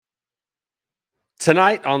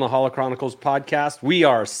Tonight on the Holo Chronicles podcast, we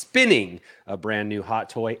are spinning a brand new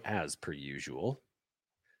hot toy as per usual.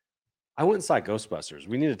 I went and saw Ghostbusters.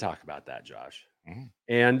 We need to talk about that, Josh.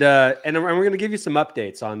 And we're going to give you some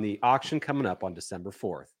updates on the auction coming up on December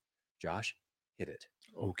 4th. Josh, hit it.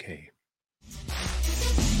 Okay.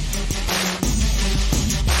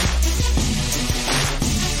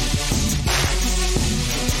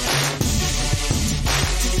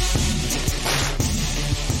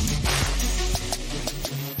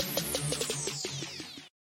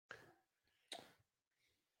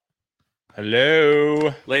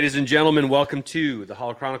 Hello. Ladies and gentlemen, welcome to the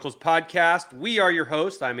Holo Chronicles podcast. We are your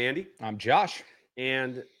host. I'm Andy. I'm Josh.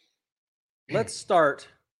 And let's start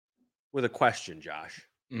with a question, Josh.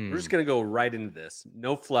 We're just going to go right into this.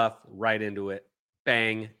 No fluff, right into it.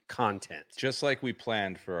 Bang, content. Just like we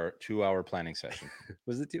planned for our 2-hour planning session.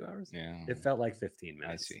 Was it 2 hours? Yeah. It felt like 15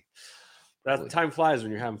 minutes. I see. That time flies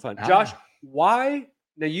when you're having fun. Josh, why?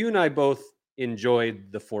 Now, you and I both enjoyed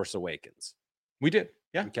The Force Awakens. We did.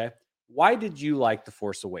 Yeah. Okay. Why did you like The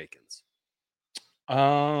Force Awakens?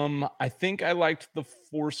 I think I liked The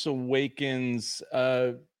Force Awakens.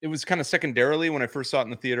 It was kind of secondarily when I first saw it in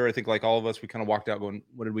the theater. I think like all of us, we kind of walked out going,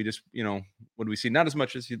 what did we just, what did we see? Not as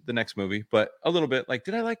much as the next movie, but a little bit like,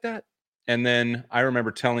 did I like that? And then I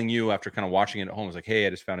remember telling you after kind of watching it at home, I was like, hey, I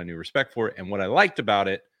just found a new respect for it. And what I liked about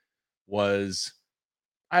it was,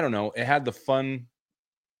 I don't know, it had the fun,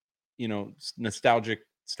 nostalgic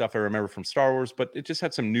stuff I remember from Star Wars, but it just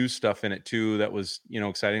had some new stuff in it too that was,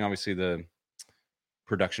 exciting. Obviously the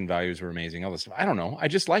production values were amazing. All this stuff. I don't know. I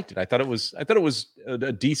just liked it. I thought it was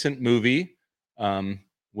a decent movie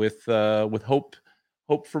with hope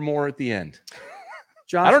for more at the end.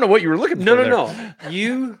 Josh, I don't know what you were looking for. No.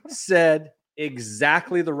 You said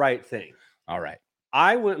exactly the right thing. All right.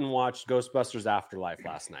 I went and watched Ghostbusters Afterlife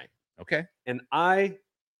last night. Okay. And I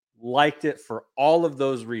liked it for all of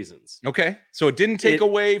those reasons. Okay. So it didn't take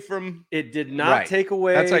away from... It did not take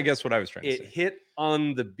away... That's, I guess, what I was trying to say. It hit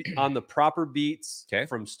on the proper beats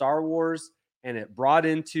from Star Wars, and it brought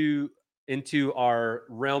into our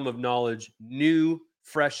realm of knowledge new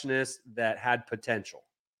freshness that had potential.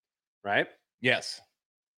 Right? Yes.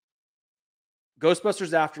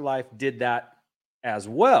 Ghostbusters Afterlife did that as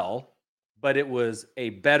well, but it was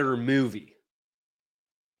a better movie.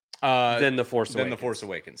 Than The Force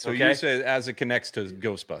Awakens. So you say as it connects to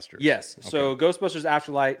Ghostbusters. Yes. Okay. So Ghostbusters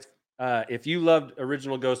Afterlife, if you loved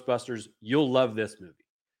original Ghostbusters, you'll love this movie.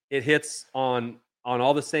 It hits on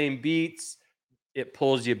all the same beats. It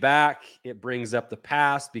pulls you back. It brings up the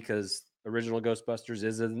past because original Ghostbusters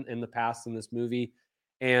is in the past in this movie.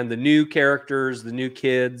 And the new characters, the new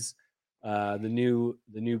kids, the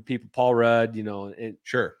new people, Paul Rudd,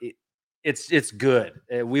 it's good.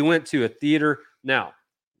 We went to a theater. Now,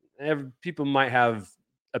 people might have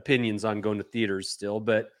opinions on going to theaters still,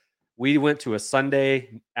 but we went to a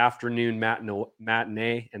Sunday afternoon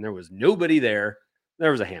matinee, and there was nobody there.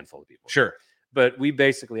 There was a handful of people. Sure. But we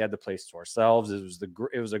basically had the place to ourselves. It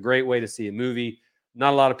was a great way to see a movie.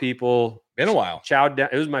 Not a lot of people. Been a while. Chowed down.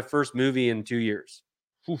 It was my first movie in 2 years.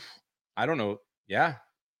 Oof. I don't know. Yeah.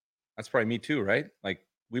 That's probably me too, right? Like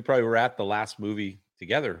we probably were at the last movie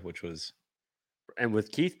together, which was... And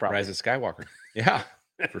with Keith probably. Rise of Skywalker. Yeah.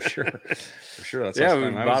 For sure. That's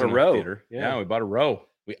we bought a row. Theater. Yeah, we bought a row.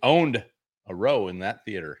 We owned a row in that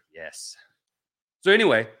theater. Yes. So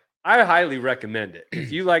anyway, I highly recommend it.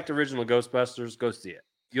 If you liked original Ghostbusters, go see it.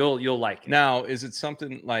 You'll like it. Now, is it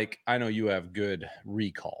something like, I know you have good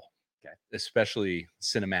recall, especially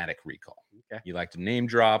cinematic recall. Okay. You like to name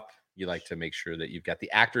drop. You like to make sure that you've got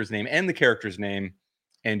the actor's name and the character's name,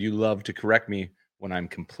 and you love to correct me when I'm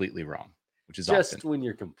completely wrong, which is just often. when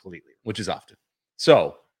you're completely wrong. Which is often.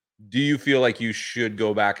 So, do you feel like you should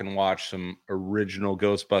go back and watch some original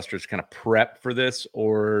Ghostbusters, kind of prep for this,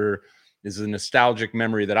 or is it a nostalgic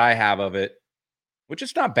memory that I have of it, which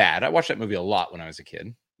is not bad? I watched that movie a lot when I was a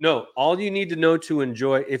kid. No, all you need to know to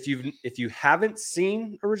enjoy, if you haven't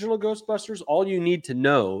seen original Ghostbusters, all you need to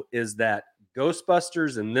know is that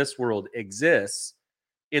Ghostbusters in this world exists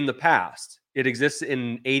in the past. It exists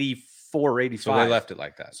in 84, 85. So they left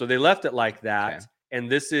it like that. Okay. And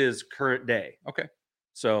this is current day. Okay.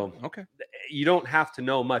 So you don't have to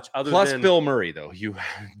know much other Plus than... Bill Murray, though. You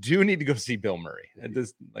do need to go see Bill Murray.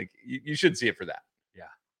 You should see it for that.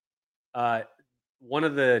 Yeah. One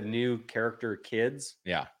of the new character kids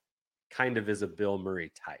kind of is a Bill Murray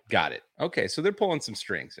type. Got it. Okay. So they're pulling some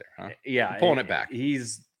strings there, huh? Yeah. They're pulling it back.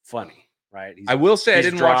 He's funny, right? I will say I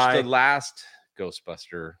didn't watch the last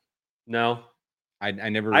Ghostbuster. No. I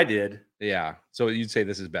never... I did. Yeah. So you'd say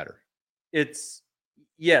this is better.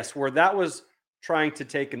 Yes, where that was trying to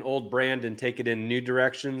take an old brand and take it in new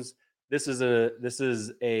directions. this is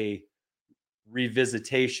a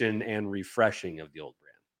revisitation and refreshing of the old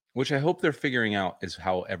brand. Which I hope they're figuring out is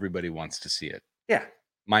how everybody wants to see it. Yeah.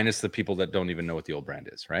 Minus the people that don't even know what the old brand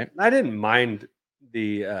is, right? I didn't mind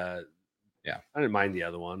the Yeah. I didn't mind the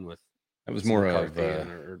other one with It was Sam more of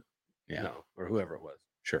Carthan or yeah. no, or whoever it was.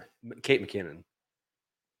 Sure. Kate McKinnon.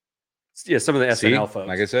 Yeah, some of the See, SNL folks.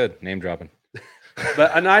 like I said, name dropping.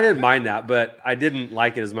 But and I didn't mind that, but I didn't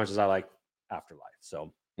like it as much as I like Afterlife.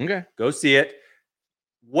 So Okay. go see it.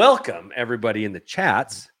 Welcome everybody in the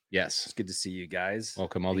chats. Yes. It's good to see you guys.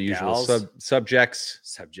 Welcome all and the usual gals. subjects.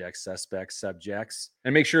 Subjects, suspects, subjects.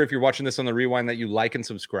 And make sure if you're watching this on the rewind that you like and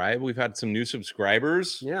subscribe. We've had some new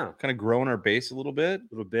subscribers. Yeah, Kind of growing our base a little bit, a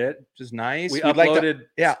little bit. which is nice. We We'd like to, uploaded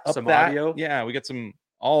up some that. audio. Yeah, we got some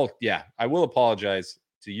I will apologize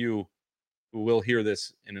to you who will hear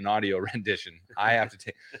this in an audio rendition. I have to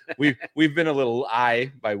take we've been a little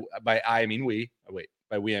by I mean we.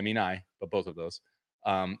 By we I mean I, but both of those.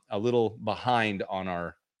 A little behind on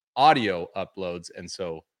our audio uploads, and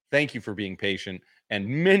so thank you for being patient. And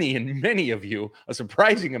many of you, a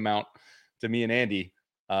surprising amount to me and Andy,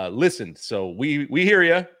 listened. So we hear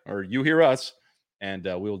you, or you hear us, and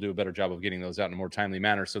we will do a better job of getting those out in a more timely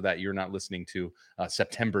manner, so that you're not listening to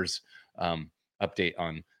September's update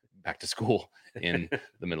on back to school in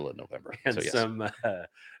the middle of November. And so yes.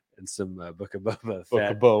 some Book of Boba Book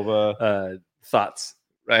Fett of Boba thoughts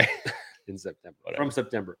right in September. Whatever. From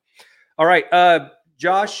September. All right,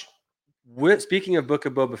 Josh. Speaking of Book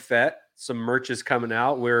of Boba Fett, some merch is coming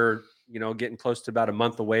out. We're getting close to about a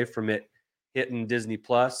month away from it hitting Disney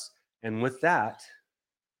Plus, and with that,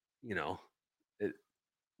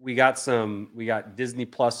 we got Disney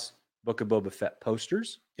Plus Book of Boba Fett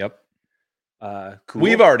posters. Yep. Cool.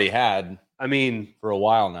 We've already had. I mean, for a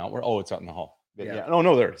while now. It's out in the hall. But Yeah. Oh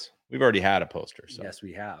no, there it is. We've already had a poster. So yes,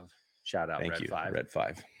 we have. Shout out, thank Red you, 5. Red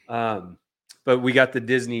 5. But we got the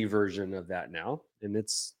Disney version of that now, and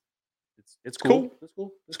it's cool. It's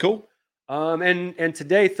cool. It's cool. And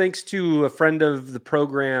today, thanks to a friend of the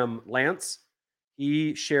program, Lance,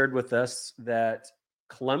 he shared with us that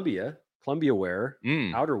Columbia Wear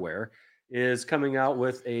outerwear is coming out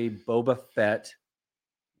with a Boba Fett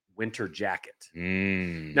winter jacket.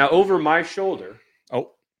 Now, over my shoulder,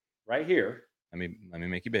 right here. Let me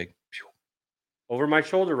make you big. Over my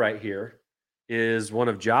shoulder, right here, is one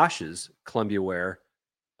of Josh's Columbia Wear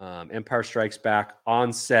Empire Strikes Back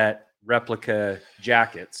on set replica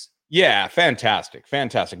jackets. Yeah, fantastic.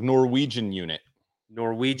 Norwegian unit.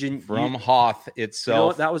 From Hoth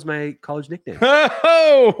itself. That was my college nickname.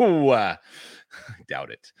 I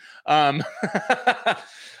doubt it.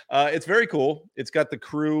 It's very cool. It's got the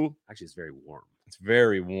crew. Actually, it's very warm. It's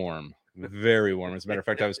very warm. Very warm. As a matter of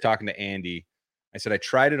fact, I was talking to Andy. I said I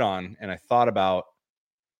tried it on and I thought about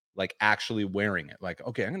like actually wearing it. Like,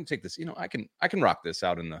 okay, I'm going to take this. I can rock this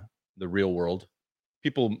out in the real world.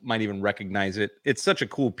 People might even recognize it. It's such a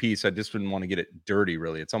cool piece. I just didn't want to get it dirty,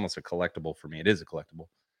 really. It's almost a collectible for me. It is a collectible.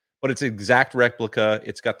 But it's an exact replica.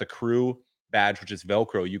 It's got the crew badge, which is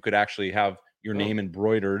Velcro. You could actually have your name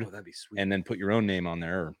embroidered that'd be sweet. and then put your own name on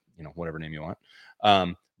there, or whatever name you want.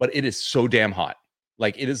 But it is so damn hot.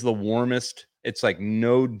 Like, it is the warmest. It's like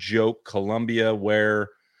no joke Columbia wear.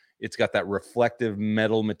 It's got that reflective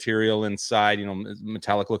metal material inside,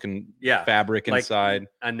 metallic looking fabric like inside.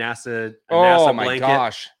 A NASA Oh my blanket.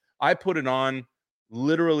 gosh. I put it on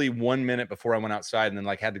literally 1 minute before I went outside, and then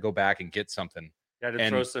like had to go back and get something. You had to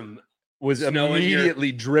throw some was snow in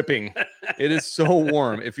immediately dripping. It is so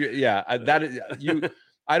warm. If you that is you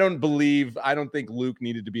I don't think Luke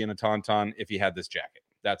needed to be in a tauntaun if he had this jacket.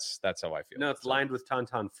 That's how I feel. No, it's lined with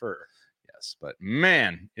tauntaun fur. Yes, but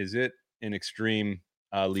man, is it an extremely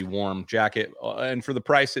warm jacket, and for the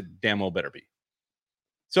price, it damn well better be.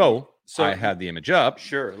 So I had the image up.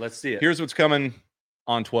 Sure, let's see it. Here's what's coming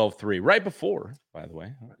on 12/3, right before. By the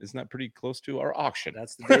way, isn't that pretty close to our auction?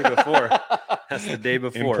 That's the day before. That's the day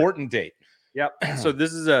before. Important date. Yep. So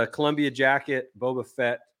this is a Columbia jacket, Boba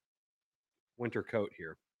Fett winter coat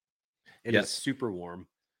here. It is super warm.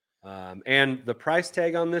 And the price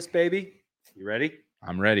tag on this baby, you ready?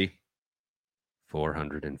 I'm ready.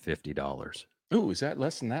 $450. Ooh, is that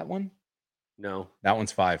less than that one? No. That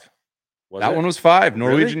one's $5. Was that it? one was $5.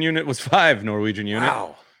 Norwegian Really? unit was $5. Norwegian unit.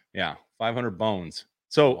 Wow. Yeah, 500 bones.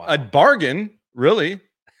 So a bargain, really.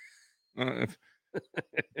 If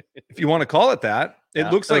you want to call it that.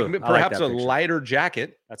 It looks like perhaps a lighter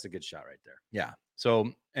jacket. That's a good shot right there. Yeah.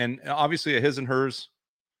 So, and obviously a his and hers.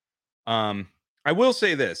 I will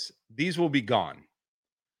say this: these will be gone.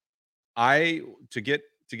 To get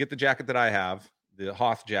the jacket that I have, the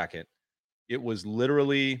Hoth jacket, it was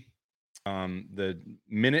literally the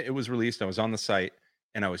minute it was released, I was on the site.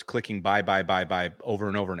 and I was clicking buy over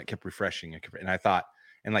and over, and it kept refreshing. And I thought,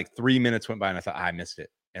 and like 3 minutes went by, and I thought, I missed it.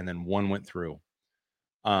 And then one went through.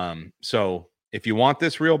 So if you want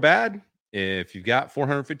this real bad, if you've got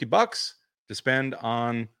 $450 to spend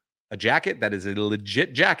on a jacket that is a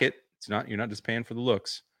legit jacket, you're not just paying for the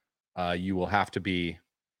looks. You will have to be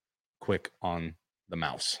quick on the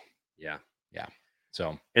mouse. Yeah.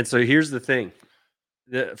 So here's the thing.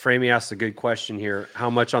 Framey asked a good question here. How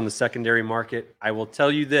much on the secondary market? I will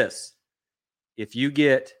tell you this. If you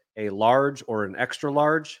get a large or an extra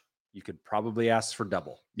large, you could probably ask for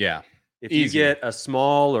double. Yeah. If you get a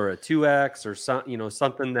small or a 2X or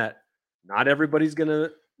something that not everybody's going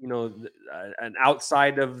to, an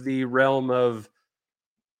outside of the realm of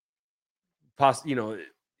guys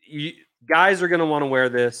are going to want to wear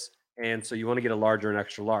this. And so you want to get a larger and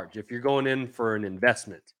extra large. If you're going in for an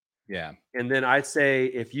investment. Yeah. And then I'd say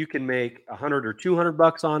if you can make $100 or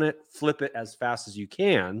 $200 on it, flip it as fast as you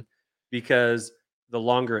can, because the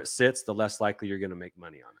longer it sits, the less likely you're going to make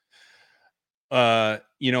money on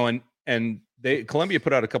it. And Columbia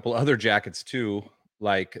put out a couple other jackets too,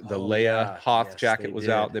 like the Leia Hoth jacket was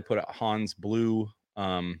out. They put out Hans Blue.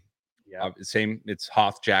 Same. It's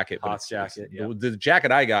Hoth jacket. The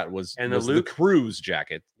jacket I got was the Cruise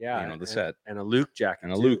jacket. Yeah, the set and a Luke jacket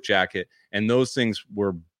and a Luke jacket, and those things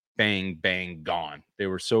were bang gone. They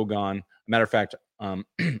were so gone. Matter of fact,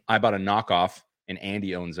 I bought a knockoff, and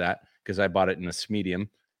Andy owns that because I bought it in a medium,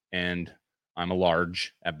 and I'm a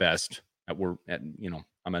large at best.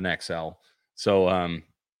 I'm an XL. So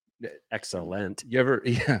excellent. You ever?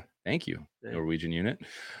 Yeah. Thank you, Norwegian unit.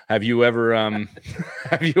 Have you ever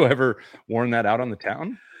worn that out on the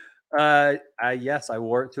town? Yes, I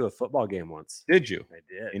wore it to a football game once. Did you? I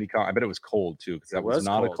did. I bet it was cold too, because that was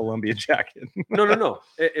not cold. A Columbia jacket. No.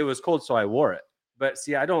 It was cold, so I wore it. But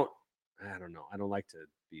see, I don't know. I don't like to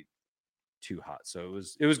be too hot, so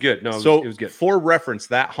it was good. No, it was good. For reference,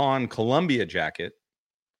 that Han Columbia jacket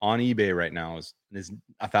on eBay right now is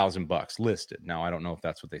 $1,000 listed. Now I don't know if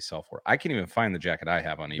that's what they sell for. I can't even find the jacket I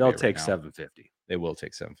have on eBay. They'll take $750. They will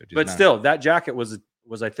take $750. But still, that jacket was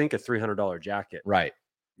I think a $300 jacket. Right.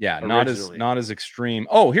 Yeah. Not as extreme.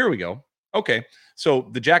 Oh, here we go. Okay. So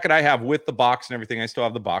the jacket I have with the box and everything, I still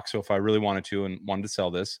have the box. So if I really wanted to and wanted to sell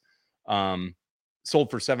this, sold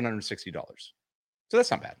for $760. So that's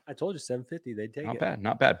not bad. I told you $750. They'd take it.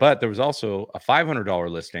 Not bad. But there was also a $500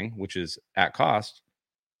 listing, which is at cost.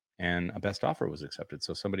 And a best offer was accepted.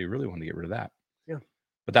 So somebody really wanted to get rid of that. Yeah.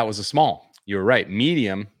 But that was a small. You were right.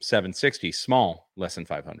 Medium, $760. Small, less than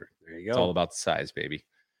 $500. There you go. It's all about the size, baby.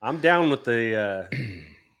 I'm down with the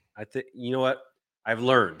I think, you know what? I've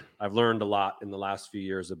learned a lot in the last few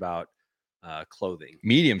years about clothing.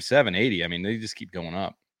 Medium, $780. I mean, they just keep going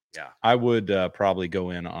up. Yeah. I would probably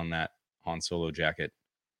go in on that Han Solo jacket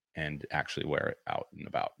and actually wear it out and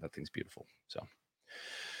about. That thing's beautiful. So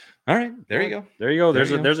all right, there you go. There you go.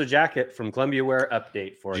 There's a jacket from Columbia Wear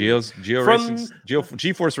update for you.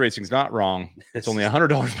 GeForce Racing's not wrong. It's only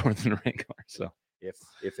 $100 more than a Rancor. So if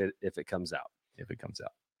it comes out, you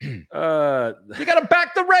got to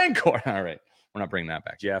back the Rancor. All right, we're not bringing that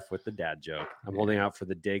back. Jeff with the dad joke. I'm holding out for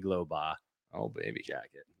the Dagloba. Oh baby,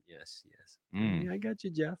 jacket. Yes. I got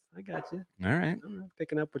you, Jeff. I got you. All right, I'm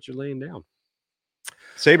picking up what you're laying down.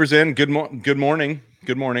 Sabres in. Good morning.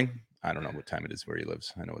 I don't know what time it is where he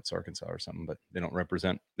lives. I know it's Arkansas or something, but they don't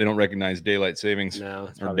recognize daylight savings. No,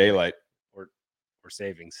 it's or daylight or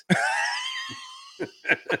savings.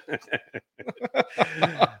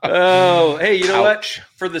 Oh, hey, you know what?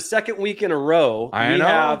 For the second week in a row, we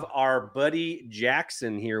have our buddy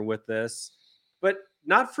Jackson here with us, but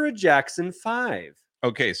not for a Jackson 5.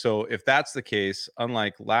 Okay, so if that's the case,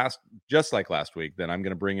 just like last week, then I'm going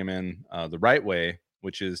to bring him in the right way,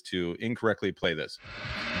 which is to incorrectly play this.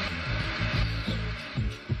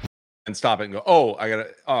 And stop it and go,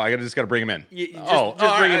 I just gotta bring him in. Just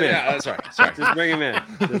bring him in. Yeah, sorry. Just bring him in.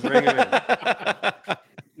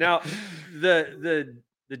 Now, the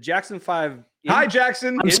Jackson 5. Hi,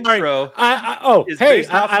 Jackson. I'm intro. Sorry.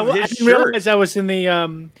 I didn't realize I was in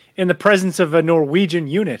the presence of a Norwegian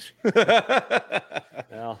unit.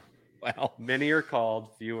 Well, many are called,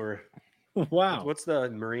 few are. Wow. What's the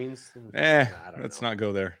Marines? Let's not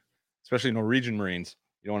go there. Especially Norwegian Marines.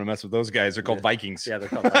 You don't want to mess with those guys. They're called Vikings. Yeah, they're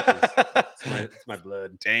called Vikings. It's my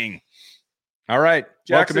blood. Dang. All right.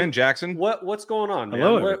 Welcome in, Jackson. What's going on, man?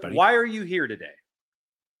 Hello, everybody. Why are you here today?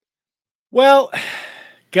 Well,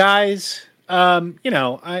 guys,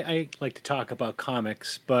 I like to talk about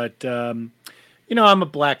comics, but, I'm a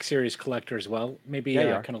Black Series collector as well. Maybe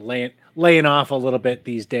kind of laying off a little bit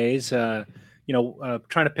these days, trying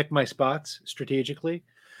to pick my spots strategically.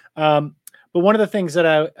 But one of the things that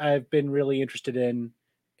I've been really interested in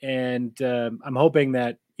I'm hoping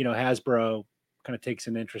that Hasbro kind of takes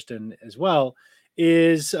an interest in as well,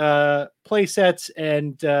 is play sets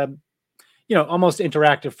and almost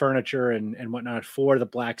interactive furniture and whatnot for the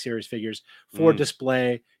Black Series figures for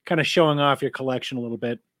display, kind of showing off your collection a little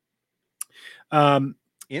bit.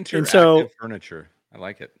 Interactive furniture. I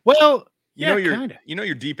like it. Well,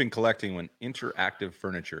 you're deep in collecting when interactive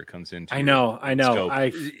furniture comes into. I know.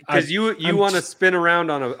 Because you want to spin around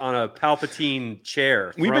on a Palpatine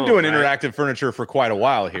chair. We've been doing interactive furniture for quite a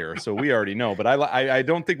while here, so we already know. But I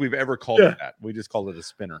don't think we've ever called it that. We just called it a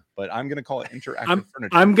spinner. But I'm going to call it interactive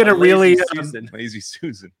furniture. I'm going to really Lazy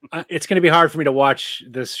Susan. It's going to be hard for me to watch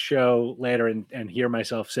this show later and hear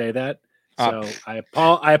myself say that. So I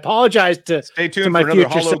apologize to stay tuned to my for another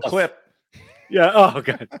future hollow self. clip. Yeah. Oh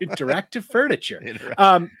god. Interactive furniture.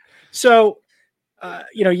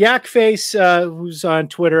 Yak Face, who's on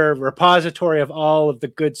Twitter, a repository of all of the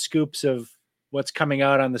good scoops of what's coming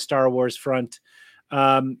out on the Star Wars front.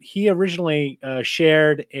 He originally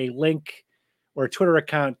shared a link or a Twitter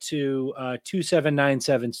account to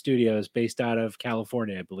 2797 Studios based out of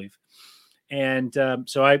California, I believe. And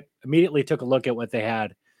so I immediately took a look at what they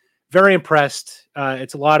had. Very impressed.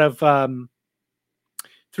 It's a lot of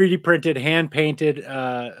 3D printed, hand painted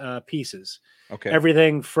pieces. Okay.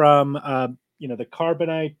 Everything from the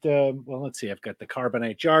carbonite. Let's see. I've got the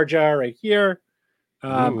carbonite Jar Jar right here.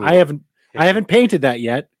 I haven't painted that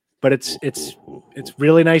yet, but it's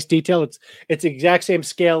really nice detail. It's the exact same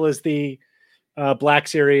scale as the Black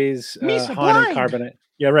Series Han and carbonite.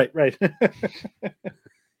 Yeah, right.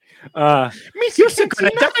 You're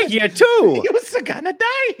gonna die here too. You're gonna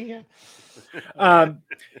die here.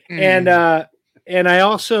 And I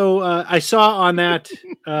also I saw on that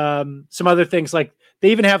some other things, like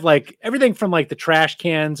they even have like everything from like the trash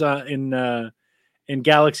cans in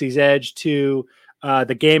Galaxy's Edge to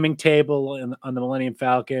the gaming table on the Millennium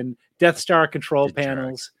Falcon, Death Star control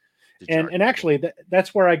panels, and actually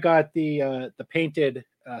that's where I got the painted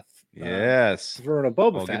yes Throne of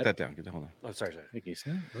Boba Fett. Get that down. Hold on. Oh, sorry. Thank you,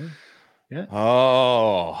 sir. Yeah.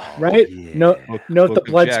 Oh, right. Yeah. Note the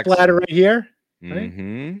blood splatter right here. Right?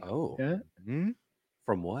 Mm-hmm. Oh, yeah. Mm-hmm.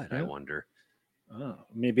 From what? Yeah. I wonder. Oh,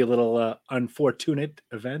 maybe a little unfortunate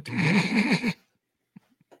event.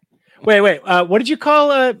 Wait. What did you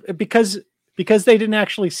call because they didn't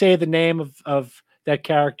actually say the name of that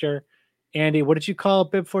character, Andy? What did you call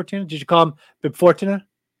Bib Fortuna? Did you call him Bib Fortuna?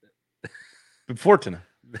 Bib Fortuna.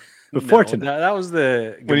 Bib Fortuna. That was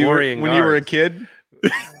the When you were a kid.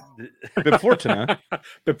 Bib Fortuna.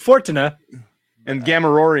 Bib Fortuna. And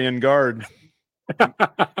Gamorrean Guard.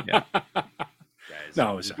 Yeah. Guys,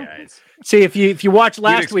 No, guys. See, if you watch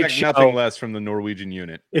last week's show, nothing less from the Norwegian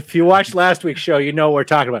unit. If you watch last week's show, you know what we're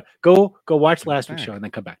talking about. Go watch last week's show and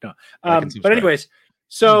then come back. No, but anyways,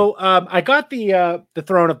 so I got the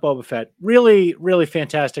Throne of Boba Fett. Really, really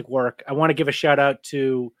fantastic work. I want to give a shout out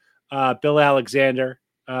to Bill Alexander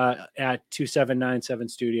at 2797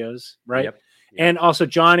 Studios, right? Yep. And also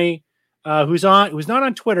Johnny, who's not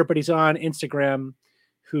on Twitter, but he's on Instagram,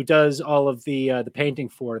 who does all of the painting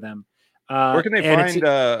for them. Where can they find?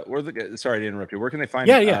 Sorry to interrupt you. Where can they find?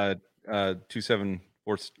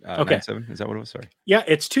 27497. Is that what it was? Sorry. Yeah,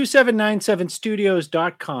 it's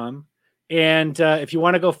 2797studios.com. And if you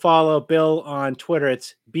want to go follow Bill on Twitter,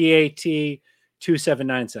 it's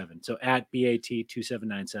BAT2797. So at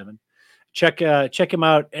BAT2797. Check him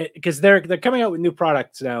out because they're coming out with new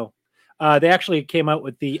products now. They actually came out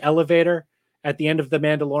with the elevator at the end of The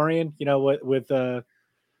Mandalorian, with the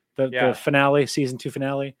finale, season 2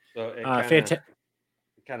 finale. So it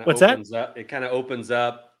kind of What's opens that? up. It kind of opens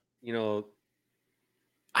up,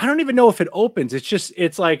 I don't even know if it opens. It's just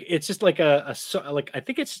like I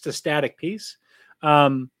think it's just a static piece.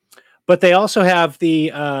 But they also have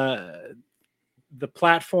the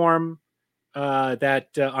platform that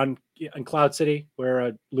on Cloud City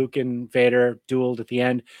where Luke and Vader dueled at the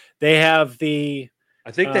end. They have I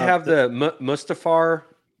think they have the Mustafar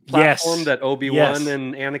platform that Obi-Wan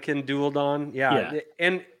and Anakin dueled on. Yeah.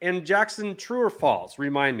 And Jackson True or False,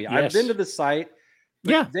 remind me. I've been to the site.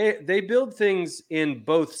 They build things in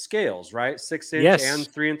both scales, right? 6-inch and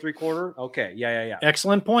 3 3/4. Okay. Yeah.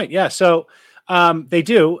 Excellent point. Yeah. So they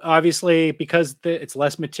do, obviously, because it's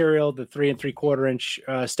less material. The 3 3/4 inch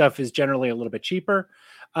stuff is generally a little bit cheaper.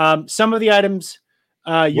 Some of the items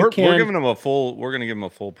we're giving them a full. We're going to give them a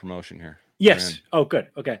full promotion here. Yes. Oh, good.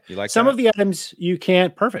 Okay. You like some of the items you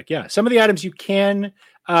can't. Perfect. Yeah. Some of the items you can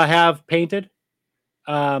have painted,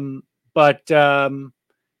 but some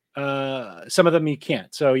of them you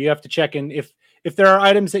can't. So you have to check in if there are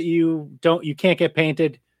items that you can't get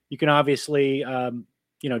painted. You can obviously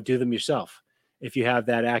do them yourself if you have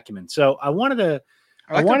that acumen. So I wanted to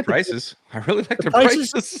I like wanted the prices. I really like the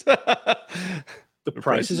prices- prices. The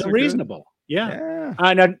prices are good. reasonable. Yeah.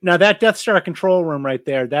 Yeah. Now that Death Star control room right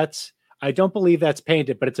there, I don't believe that's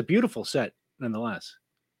painted, but it's a beautiful set nonetheless.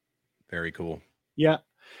 Very cool. Yeah.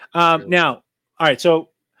 Really Now, all right. So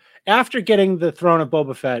after getting the Throne of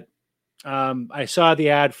Boba Fett, I saw the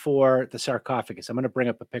ad for the sarcophagus. I'm going to bring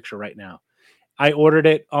up a picture right now. I ordered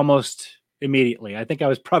it almost immediately. I think I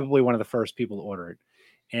was probably one of the first people to order it.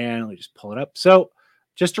 And let me just pull it up. So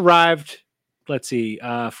just arrived, let's see,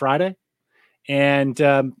 Friday. And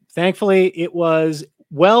thankfully it was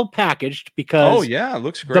well packaged because Oh yeah, it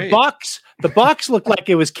looks great. the box looked like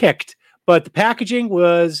it was kicked, but the packaging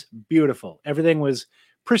was beautiful. Everything was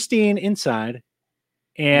pristine inside.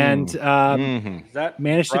 And Mhm. Is that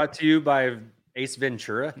managed to- brought to you by Ace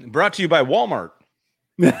Ventura? Brought to you by Walmart.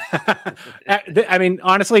 I mean,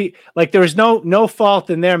 honestly, like there was no fault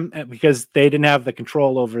in them because they didn't have the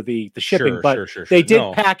control over the shipping, but they did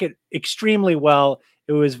No. pack it extremely well.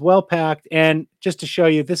 It was well packed. And just to show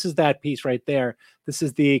you, this is that piece right there. This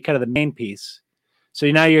is the kind of the main piece. So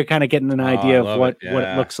now you're kind of getting an idea of what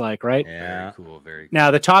it looks like, right? Yeah. Very cool. Very cool.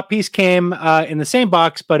 Now the top piece came in the same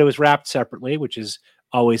box, but it was wrapped separately, which is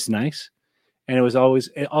always nice. And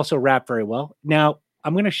it also wrapped very well. Now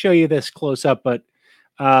I'm going to show you this close up, but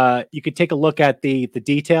you could take a look at the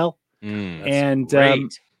detail. And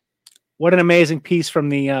great. what an amazing piece from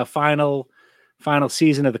the final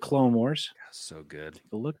season of the Clone Wars. So good.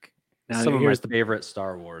 Take a look. Now Some of my here's favorite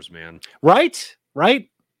Star Wars, man. right.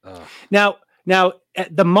 Ugh. Now,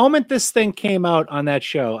 at the moment this thing came out on that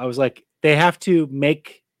show, I was like, they have to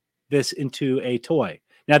make this into a toy.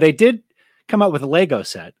 Now they did come out with a Lego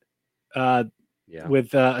set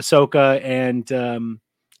with Ahsoka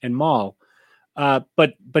and Maul,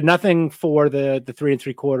 but nothing for the 3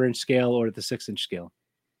 3/4 inch scale or the 6 inch scale.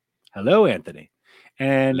 Hello, Anthony.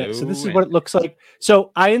 And so this is what it looks like.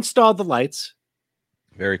 So I installed the lights.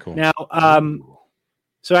 Very cool. Now,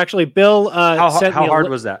 so actually, Bill sent me how hard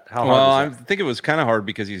was that? How hard I was that? think it was kind of hard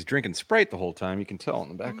because he's drinking Sprite the whole time. You can tell in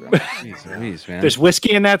the background. Jeez, Louise, man. There's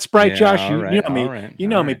whiskey in that Sprite, Yeah, Josh. all You right, know me. all right, You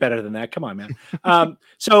know all me right. better than that. Come on, man.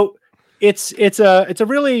 So it's a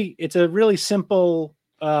really simple.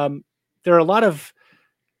 There are a lot of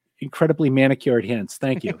incredibly manicured hints.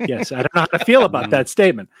 Thank you. Yes, I don't know how to feel about that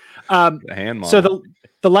statement. A hand model. So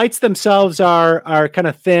the lights themselves are kind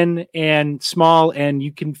of thin and small, and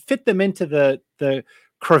you can fit them into the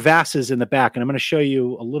crevasses in the back. And I'm going to show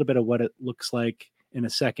you a little bit of what it looks like in a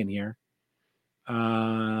second here.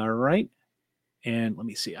 All right. And let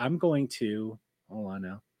me see. I'm going to hold on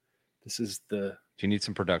now. This is the. Do you need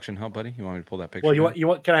some production help, buddy? You want me to pull that picture? Well, you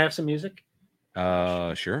want? Can I have some music?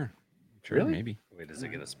 Sure, Really? maybe. Wait, does it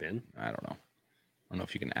get a spin? I don't know. I don't know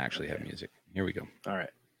if you can actually have music. Here we go. All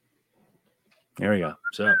right. There we go.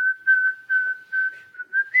 So.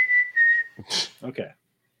 Okay.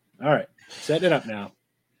 All right. Setting it up now.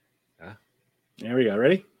 Huh? There we go.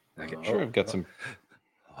 Ready? Okay. Sure, I've got some.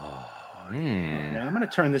 Now I'm going to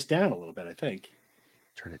turn this down a little bit, I think.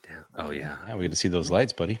 Turn it down. Oh yeah, Yeah, we get to see those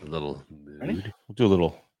lights, buddy. a little Ready? mood. We'll do a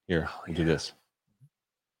little. Here, we'll do yeah. this.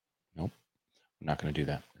 Nope, I'm not going to do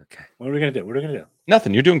that. Okay. What are we going to do? What are we going to do?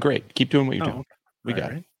 Nothing. You're doing great. Keep doing what you're Oh, doing. okay. We All got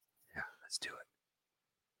right. it. Yeah, let's do it.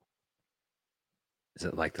 Is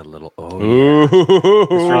it like the little? Oh, Ooh.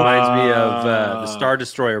 this reminds me of the Star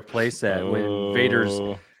Destroyer playset when Vader's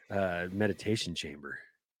Oh. meditation chamber.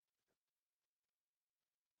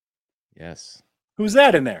 Yes. Who's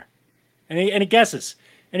that in there? Any guesses?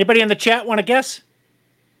 Anybody in the chat want to guess?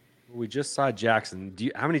 We just saw Jackson.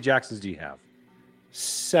 How many Jacksons do you have?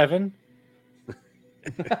 7.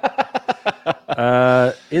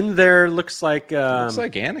 In there looks like Looks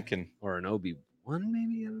like Anakin. or an Obi-Wan,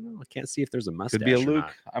 maybe. I don't know. I can't see if there's a mustache. Could be a or Luke.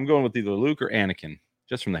 not. I'm going with either Luke or Anakin,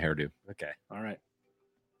 just from the hairdo. Okay. All right.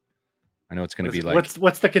 I know it's going to be like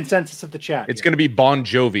What's the consensus of the chat? it's going to be Bon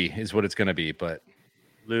Jovi, is what it's going to be. But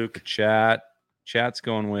Luke. the chat's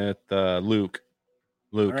going with Luke.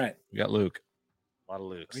 Luke. All right. We got Luke. A lot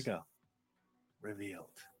of Here Lukes. we go. Revealed.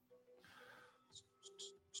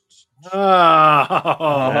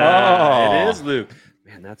 Oh, It is Luke.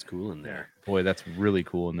 Man, that's cool in there. Boy, that's really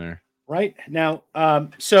cool in there. right now.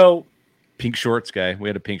 So Pink shorts guy. We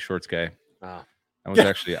had a pink shorts guy. Oh, That was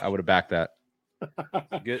actually I would have backed that.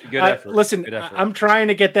 good effort. listen, Good effort. I'm trying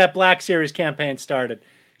to get that Black Series campaign started.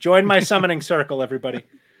 Join my summoning circle, everybody.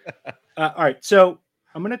 All right, so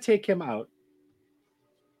I'm gonna take him out.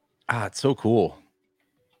 Ah, it's so cool.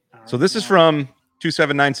 So this is from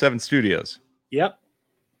 2797 Studios. Yep.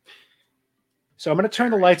 So I'm gonna turn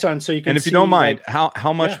the lights on so you can. And if you see, don't mind, like-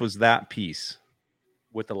 how much Yeah. was that piece?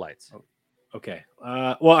 with the lights. Okay.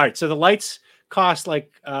 Well, all right. So the lights cost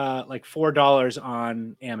like $4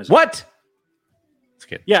 on Amazon. What? Let's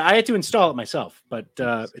get. Yeah, I had to install it myself, but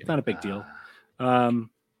it's not a big deal. Let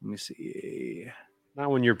me see. Not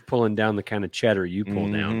when you're pulling down the kind of cheddar you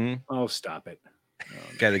pull down. Oh, stop it.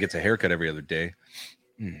 Guy that gets a haircut every other day.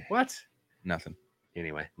 What? Nothing.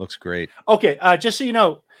 Anyway, Looks great. Okay, just so you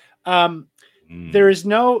know, there's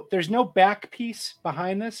no back piece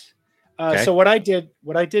behind this. Okay. So what I did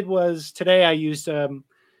was today I used I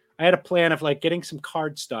had a plan of like getting some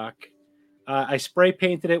cardstock. I spray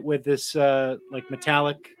painted it with this like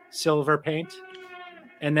metallic silver paint,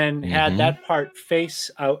 and then had that part face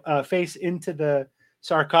into the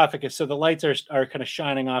sarcophagus, so the lights are kind of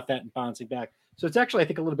shining off that and bouncing back. So it's actually, I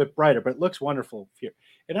think, a little bit brighter, but it looks wonderful here.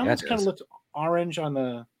 It almost kind of looks orange on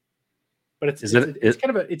the, but it's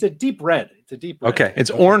a deep red. It's a deep red. Okay, it's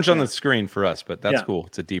orange on the screen for us, but that's cool.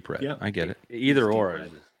 It's a deep red. Yeah. I get it. Either or.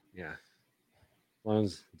 Yeah. As long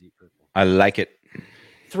as deep purple. I like it.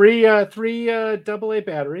 Three AA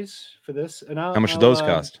batteries for this, and how much do those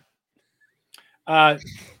cost?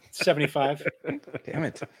 75. Damn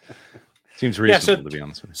it. Seems reasonable, to be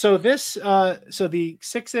honest with you. So this, so the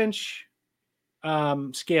 6-inch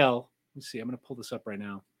scale. Let's see. I'm going to pull this up right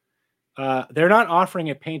now. They're not offering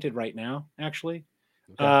it painted right now, actually.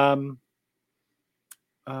 Okay.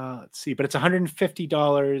 Let's see, but it's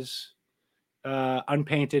 $150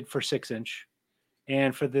 unpainted for 6-inch,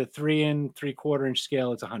 and for the 3 3/4 inch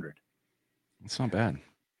scale, it's $100. It's not bad.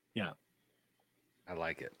 Yeah, I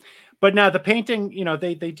like it. But now the painting,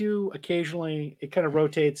 they do occasionally. It kind of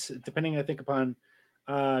rotates depending, I think, upon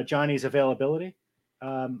Johnny's availability.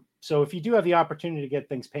 So if you do have the opportunity to get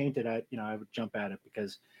things painted, I would jump at it,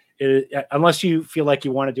 because unless you feel like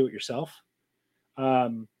you want to do it yourself,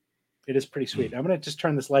 it is pretty sweet. I'm going to just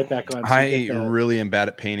turn this light back on. So I really am bad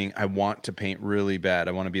at painting. I want to paint really bad.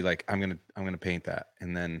 I want to be like, I'm going to paint that.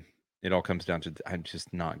 And then it all comes down to, I'm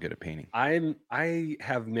just not good at painting. I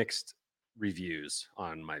have mixed reviews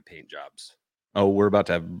on my paint jobs. Oh, we're about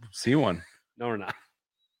to see one. No, we're not.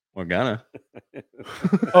 We're gonna.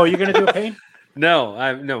 Oh, you're going to do a paint? No,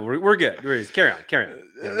 we're good. Carry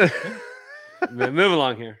on. Move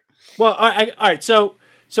along here. Well, all right. So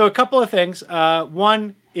a couple of things.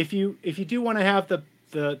 One, if you do want to have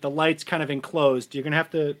the lights kind of enclosed, you're going to have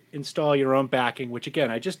to install your own backing. Which, again,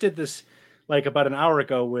 I just did this like about an hour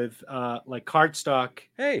ago with like cardstock.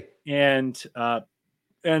 Hey.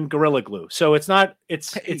 And Gorilla Glue. So it's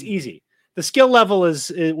easy. The skill level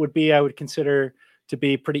I would consider to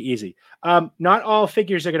be pretty easy. Not all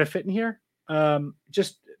figures are going to fit in here.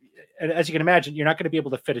 Just as you can imagine, you're not going to be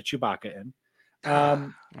able to fit a Chewbacca in.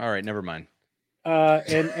 All right, never mind.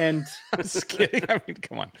 And I'm just kidding. I mean,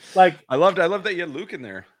 come on. Like, I love that you had Luke in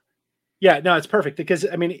there. Yeah, no, it's perfect, because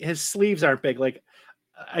I mean his sleeves aren't big. Like,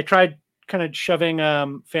 I tried kind of shoving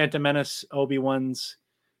Phantom Menace Obi-Wan's,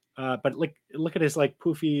 but look at his like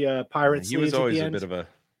poofy pirate sleeves. He was always a bit of a.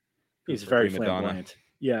 He's very flamboyant.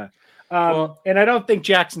 Yeah. And I don't think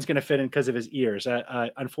Jackson's going to fit in because of his ears,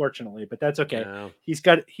 unfortunately, but that's okay. No. He's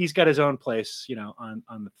got his own place, on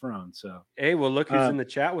the throne. So, hey, well, look who's in the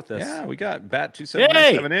chat with us. Yeah, we got Bat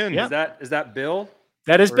 2797 in. Yep. Is that Bill?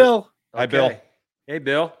 That is Bill. Hi, Bill. Hey,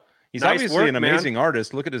 Bill. He's obviously an amazing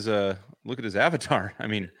artist. Look at his avatar. I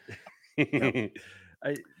mean,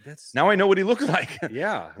 now I know what he looks like.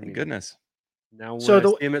 Yeah, thank goodness. Now when I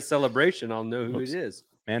see him at Celebration, I'll know who it is.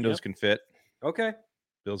 Mandos can fit. Okay.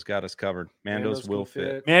 Bill's got us covered. Mandos will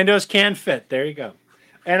fit. Mandos can fit. There you go.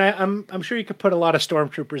 And I'm sure you could put a lot of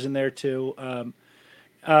stormtroopers in there too.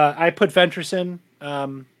 I put Ventress in,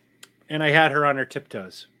 and I had her on her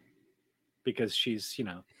tiptoes because she's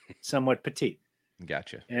somewhat petite.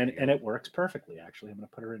 Gotcha. And it works perfectly. Actually, I'm going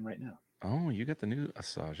to put her in right now. Oh, you got the new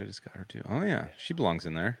Asajj. I just got her too. Oh yeah, she belongs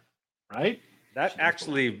in there. Right. That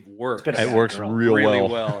actually works. It works really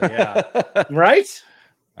well. Yeah. Right.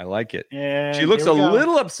 I like it. And she looks a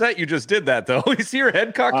little upset you just did that, though. You see her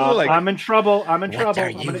head cocked like, I'm in trouble. What are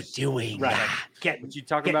you doing? Right. What you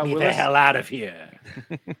talking get about, me Willis? the hell out of here.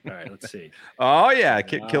 All right, let's see. Oh, yeah.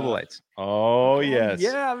 Kill the lights. Oh, yes.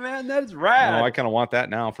 Yeah, man. That is rad. Oh, I kind of want that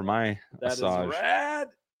now for my That Asajj. is rad.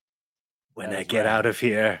 When I get out of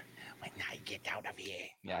here. When I get out of here.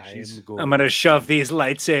 Yeah, I'm going to shove these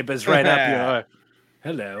lightsabers right up your...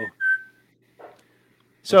 Hello.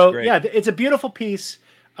 So, yeah, it's a beautiful piece.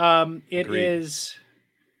 It Agreed. Is,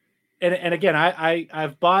 and again,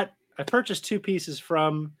 I purchased 2 pieces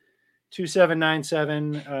from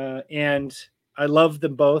 2797, and I love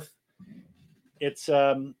them both. It's,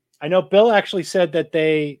 I know Bill actually said that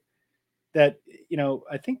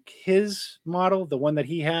I think his model, the one that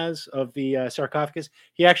he has of the sarcophagus,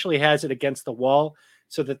 he actually has it against the wall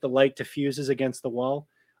so that the light diffuses against the wall.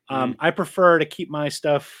 I prefer to keep my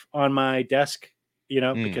stuff on my desk,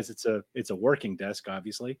 because it's a working desk,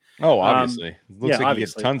 obviously. Oh, obviously. It looks like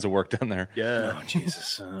obviously. you get tons of work done there. Yeah. Oh,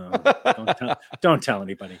 Jesus. Don't tell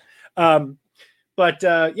anybody. But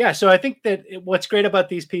so I think that what's great about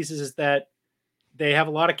these pieces is that they have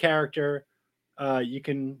a lot of character. You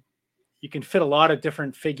can fit a lot of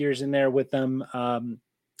different figures in there with them.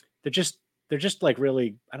 They're just like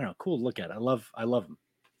really, I don't know, cool to look at. I love them.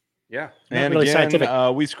 Yeah. And really again,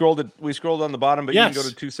 scientific. we scrolled on the bottom, but Yes. you can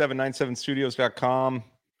go to 2797studios.com.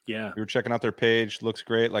 Yeah. We were checking out their page. Looks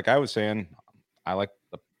great. Like I was saying, I like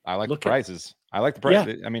the prices. I like the price.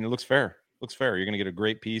 Yeah. I mean, it looks fair. You're going to get a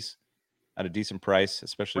great piece at a decent price,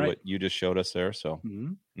 especially what you just showed us there. So,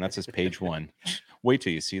 and that's just page 1. Wait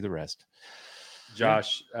till you see the rest.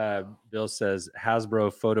 Josh, Bill says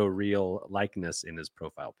Hasbro photoreal likeness in his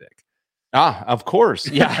profile pic. Ah, of course.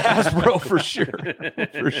 Yeah, Hasbro for sure.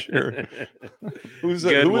 For sure. Who was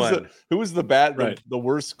the bad the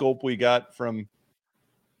worst sculpt we got from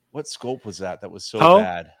what sculpt was that was so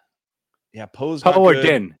bad? Yeah, Poe's Poe or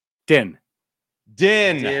Din. Din.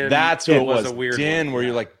 That's who it was. A weird Din, one, where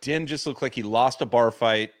you're like, Din just looked like he lost a bar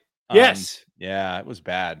fight. Yes. Yeah, it was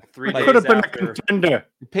bad. 3 could days have been after. a contender.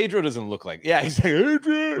 Pedro doesn't look like. Yeah, he's like,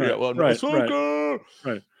 Adrian. Right, Yeah, well, right, Ahsoka.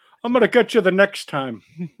 Right. I'm gonna get you the next time.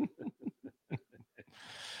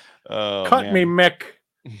 Cut me, Mick.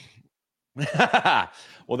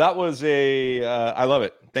 Well, that was I love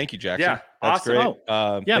it. Thank you, Jackson. Yeah, that's awesome. great.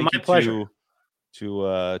 Yeah, thank my you pleasure.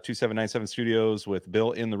 To 2797 Studios with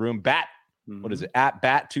Bill in the room. Bat. What is it? At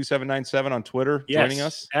Bat2797 on Twitter joining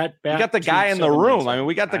us. At Bat we got the guy in the room. I mean,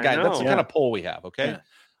 we got the guy. know. That's the kind of poll we have. Okay. Yeah.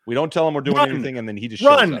 We don't tell him we're doing anything, and then he just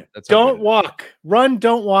run. shows up. That's how don't good it is. walk. Run.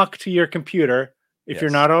 Don't walk to your computer if you're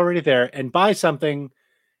Yes. not already there, and buy something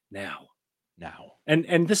now.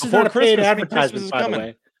 And this is Before not a paid Christmas. I mean, advertisement, Christmas is by the coming.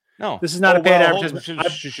 way. No, This is not a paid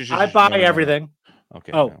advertisement. I buy No. everything.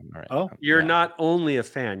 Okay. Oh. no, all right. Oh. You're not only a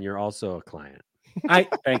fan, you're also a client.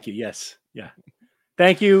 Thank you. Yes. Yeah.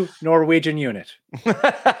 Thank you, Norwegian unit.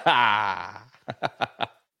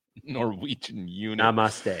 Norwegian unit.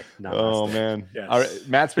 Namaste. Oh man. Yes. All right.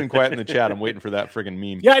 Matt's been quiet in the chat. I'm waiting for that friggin'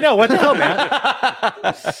 meme. Yeah, I know. What the hell,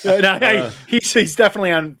 man? He's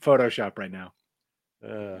definitely on Photoshop right now.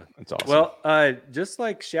 That's awesome. Well, just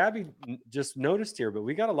like Shabby just noticed here, but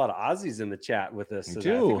we got a lot of Aussies in the chat with us. We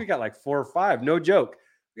today. I do. think we got like 4 or 5. No joke.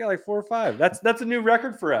 We got like 4 or 5. That's a new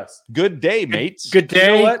record for us. Good day, mates. Good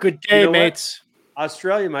day. You know what? Good day, You know what? mates.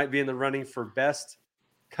 Australia might be in the running for best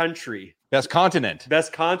country, Best continent.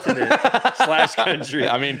 best continent / country.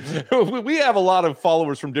 I mean, we have a lot of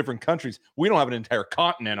followers from different countries. We don't have an entire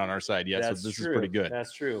continent on our side yet, That's so this true. is pretty good.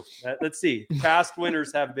 That's true. Let's see. Past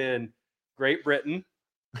winners have been Great Britain,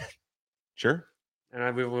 Sure.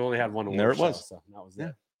 and we only had one award. There it show, was. so that was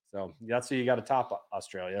it. So that's who you got to top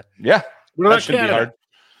Australia. Yeah. What about That shouldn't be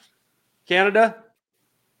Canada? hard.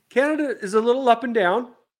 Canada is a little up and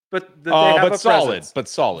down, but they have but a solid. presence. But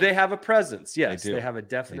solid. They have a presence. Yes, do. they have a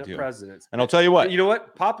definite do. presence. And I'll tell you what. You know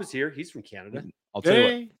what? Pop is here. He's from Canada. I'll tell you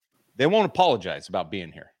what. They won't apologize about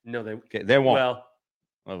being here. No, they Okay, they won't.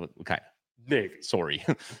 Well, Kind of. maybe. Sorry.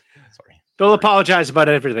 Sorry. They'll apologize about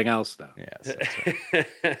everything else, though. Yes.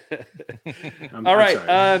 All right,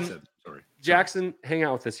 Sorry. Jackson, hang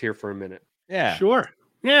out with us here for a minute. Yeah. Sure.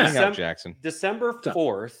 Yeah. Hang out, Jackson. December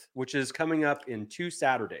 4th, which is coming up in 2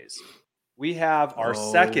 Saturdays, we have our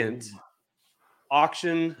second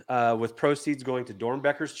auction with proceeds going to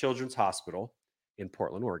Dornbeckers Children's Hospital in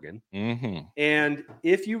Portland, Oregon. Mm-hmm. And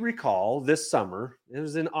if you recall, this summer, it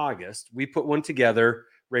was in August, we put one together,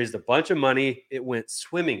 raised a bunch of money. It went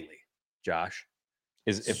swimmingly, Josh.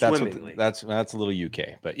 If that's Swimmingly. that's a little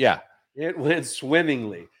UK, but yeah. It went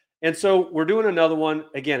swimmingly. And so we're doing another one.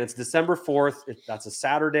 Again, it's December 4th. That's a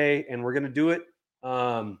Saturday. And we're going to do it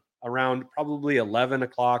around probably 11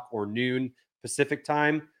 o'clock or noon Pacific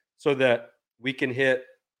time so that we can hit.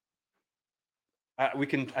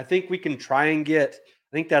 I think we can try and get,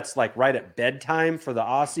 I think that's like right at bedtime for the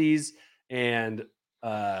Aussies. And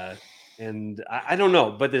I don't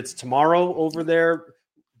know, but it's tomorrow over there.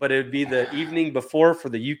 But it would be the evening before for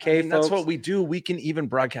the UK folks. That's what we do. We can even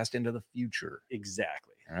broadcast into the future.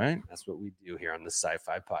 Exactly. All right. That's what we do here on the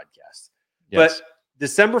Sci-Fi Podcast. Yes. But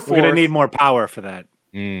December 4th, We're going to need more power for that.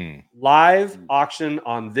 live auction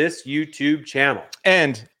on this YouTube channel.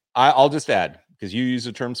 And I'll just add, because you use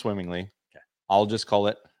the term swimmingly, Okay. I'll just call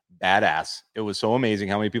it badass. It was so amazing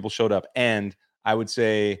how many people showed up. And I would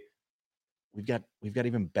say we've got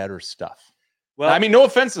even better stuff. Well, I mean, no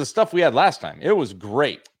offense to the stuff we had last time. It was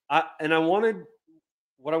great.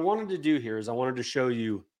 what I wanted to do here is I wanted to show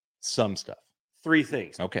you Some stuff. 3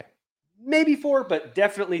 things. Okay. Maybe 4, but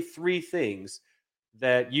definitely 3 things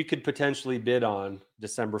that you could potentially bid on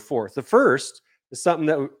December 4th. The first is something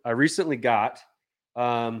that I recently got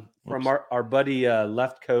from our buddy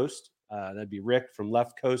Left Coast. That'd be Rick from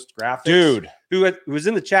Left Coast Graphics, Dude, who was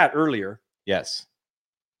in the chat earlier. Yes.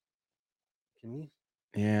 Can you?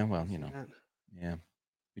 Yeah. Well, you know. Yeah.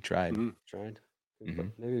 We tried. Tried. Maybe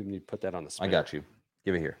we need to put that on the spinner. I got you.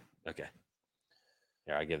 Give it here. Okay.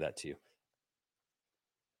 Here, I give that to you.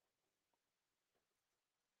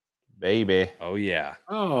 Baby. Oh yeah.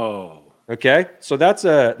 Oh. Okay. So that's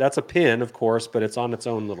a pin, of course, but it's on its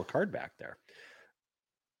own little card back there.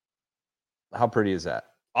 How pretty is that?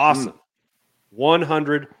 Awesome.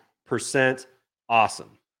 100%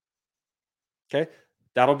 awesome. Okay.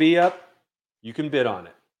 That'll be up. You can bid on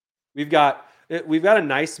it. We've got a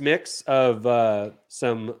nice mix of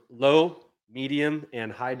some low, medium,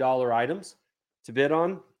 and high dollar items to bid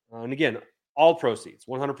on. And again, all proceeds,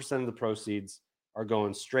 100% of the proceeds are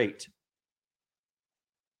going straight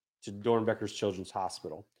to Dornbeckers Children's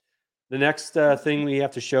Hospital. The next thing we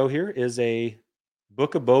have to show here is a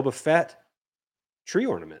Book of Boba Fett tree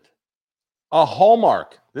ornament. A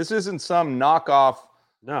Hallmark. This isn't some knockoff.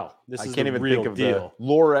 No, this is I can't even real think of deal. the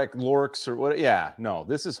Lorex or what. Yeah, no,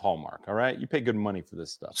 this is Hallmark. All right, you pay good money for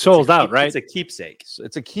this stuff. Sold out, right? It's a keepsake.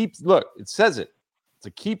 It's a keep. Look, it says it. It's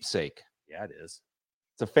a keepsake. Yeah, it is.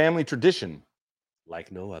 It's a family tradition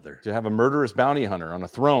Like no other. to have a murderous bounty hunter on a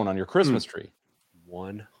throne on your Christmas tree.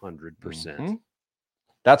 100%. Mhm.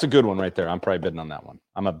 That's a good one right there. I'm probably bidding on that one.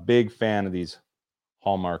 I'm a big fan of these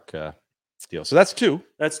Hallmark deals. So that's two.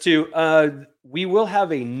 That's two. We will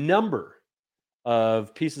have a number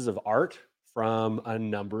of pieces of art from a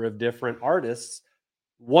number of different artists,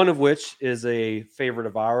 one of which is a favorite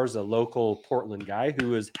of ours, a local Portland guy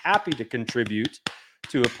who is happy to contribute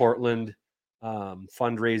to a Portland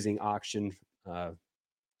fundraising auction. Well,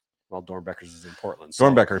 Dornbeckers is in Portland. So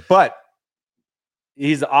Dornbecker. But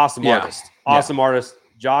he's an awesome Yeah, artist. Awesome artist.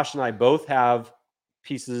 Josh and I both have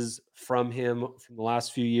pieces from him from the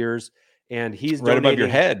last few years. And he's right above your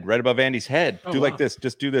donating- head, right above Andy's head. Oh, do wow. like this.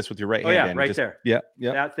 Just do this with your right Oh, hand. yeah, Andy. right Just- there. Yeah,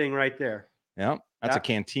 yeah, That thing right there. yeah. That's a That-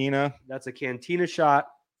 cantina. That's a cantina shot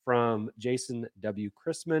from Jason W.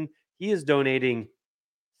 Chrisman. He is donating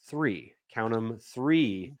three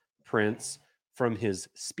prints from his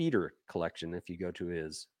speeder collection. If you go to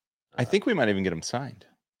his, I think we might even get him signed.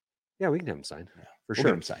 yeah, we can have him signed for We'll sure.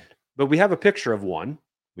 get him signed. But we have a picture of one.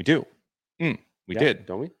 We do. We Yeah, did.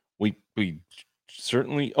 don't we? We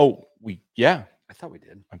certainly. Oh, yeah. I thought we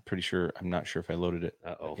did. I'm pretty sure. I'm not sure if I loaded it.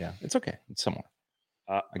 Uh-oh. Yeah, it's okay. It's somewhere.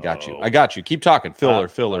 I I got you. I got you. Keep talking. Filler.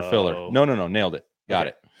 Uh-oh. No. Nailed it. Got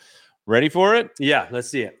Okay. it. Ready for it? Yeah, let's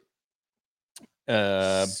see it.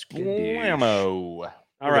 Skadoosh. Blammo.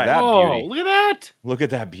 All Look at right. that Oh, beauty. look at that. Look at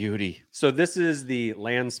that beauty. So this is the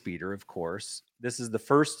land speeder, of course. This is the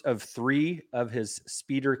first of three of his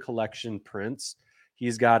speeder collection prints.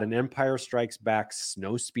 He's got an Empire Strikes Back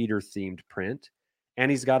snow speeder themed print,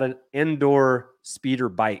 and he's got an Endor speeder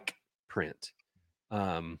bike print.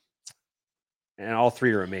 And all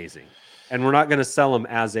three are amazing. And we're not going to sell them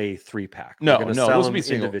as a 3-pack. No, we're going to no, sell those them will be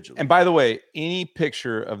single. individually. And by the way, any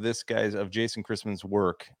picture of Jason Christman's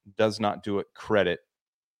work does not do it credit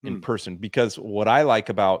in person, because what I like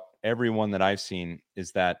about everyone that I've seen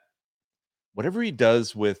is that whatever he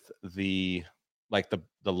does with the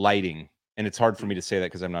lighting, and it's hard for me to say that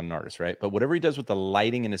because I'm not an artist, right? But whatever he does with the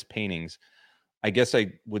lighting in his paintings, I guess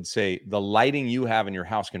I would say the lighting you have in your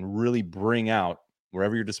house can really bring out,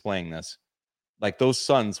 wherever you're displaying this, like those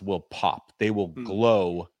suns will pop, they will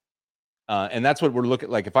glow. And that's what we're looking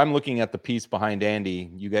like. If I'm looking at the piece behind Andy,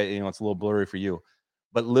 you guys, it's a little blurry for you,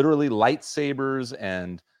 but literally lightsabers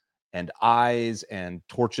and eyes and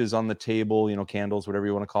torches on the table, candles, whatever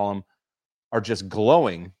you want to call them, are just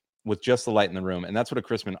glowing with just the light in the room. And that's what a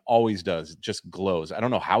Christman always does. It just glows. I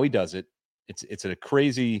don't know how he does it. It's a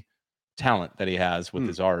crazy talent that he has with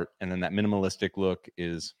his art. And then that minimalistic look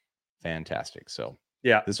is fantastic. So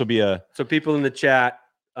yeah, this will be so people in the chat,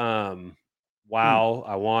 wow,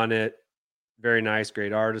 I want it. Very nice,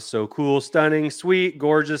 great artist. So cool, stunning, sweet,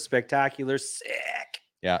 gorgeous, spectacular, sick.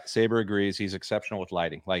 Yeah, Saber agrees. He's exceptional with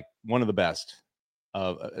lighting, like one of the best.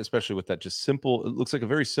 Especially with that just simple. It looks like a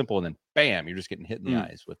very simple, and then bam, you're just getting hit in the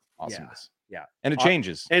eyes with awesomeness. Yeah, and it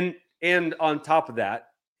changes. And on top of that,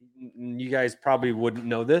 you guys probably wouldn't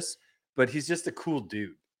know this, but he's just a cool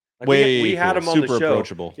dude. Like we had him on super the show.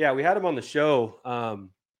 approachable. Yeah, we had him on the show. I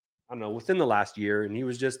don't know, within the last year, and he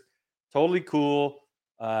was just totally cool.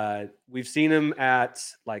 We've seen him at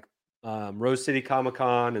like Rose City Comic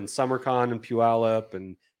Con and SummerCon and Puyallup,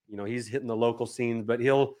 and he's hitting the local scenes. But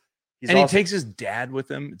he'll And he takes his dad with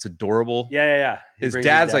him. It's adorable. Yeah. His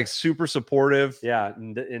dad's like super supportive. Yeah,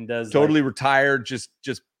 and does totally retired, just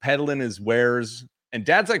peddling his wares. And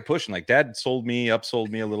dad's like pushing, like dad upsold me a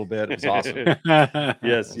little bit. It was awesome.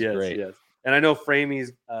 yes. Great. And I know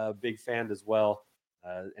Framey's a big fan as well,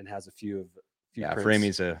 and has a few prints.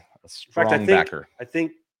 Framey's a strong backer. I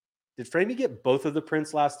think did Framey get both of the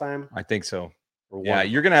prints last time? I think so. Or yeah,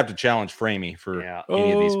 you're gonna have to challenge Framey for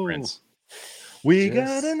any of these prints. We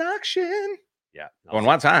got an auction. Yeah. Going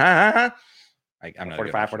one time. I'm not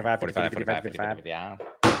 45. Yeah.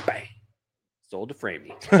 Bang. Sold to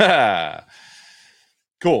Framey.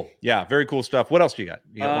 Cool. Yeah, very cool stuff. What else do you got?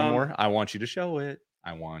 You got one more? I want you to show it.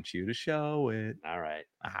 I want you to show it. All right.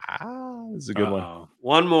 This is a good one.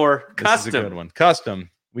 One more. Custom. This is a good one. Custom.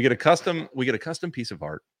 We get a custom piece of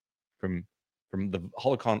art from the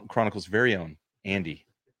Holocaust Chronicles' very own Andy.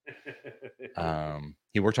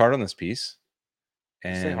 He worked hard on this piece.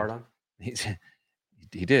 And say hard on?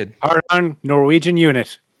 He did. Hard on Norwegian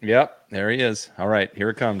unit. Yep, there he is. All right, here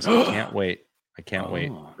it comes. I can't wait. I can't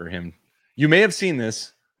wait for him. You may have seen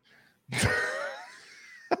this.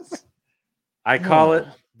 I call it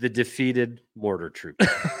the defeated mortar troop.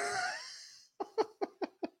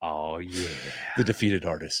 Oh yeah, the defeated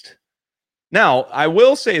artist. Now I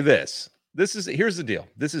will say this. Here's the deal.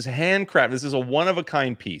 This is handcrafted. This is a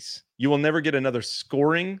one-of-a-kind piece. You will never get another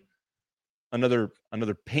scoring, another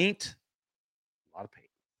paint, a lot of paint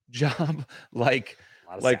job like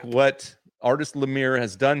what artist Lemire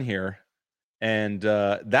has done here. And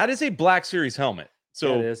that is a Black Series helmet.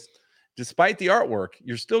 So despite the artwork,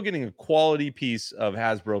 you're still getting a quality piece of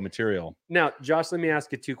Hasbro material. Now, Josh, let me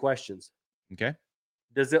ask you 2 questions. Okay.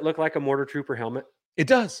 Does it look like a mortar trooper helmet? It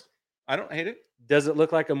does. I don't hate it. Does it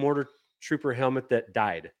look like a mortar trooper helmet that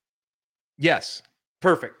died? Yes.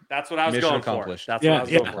 Perfect. That's what I was going accomplished. For. That's what I was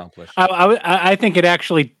going for. I think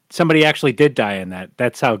somebody actually did die in that.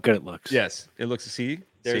 That's how good it looks. Yes. It looks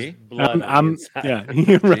There's blood. Yeah.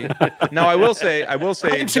 Right. Now I will say,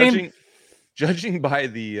 judging by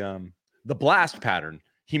the blast pattern,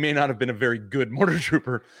 he may not have been a very good mortar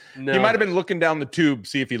trooper. No. He might have been looking down the tube,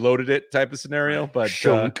 see if he loaded it type of scenario, but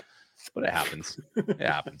it happens. It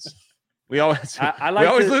happens. We always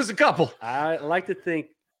lose a couple. I like to think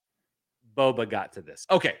Boba got to this.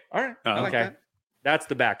 Okay. All right. I like that. That's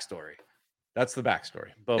the backstory.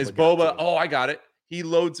 Boba? Oh, I got it. He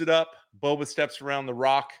loads it up. Boba steps around the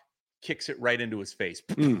rock, kicks it right into his face.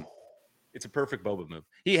 It's a perfect Boba move.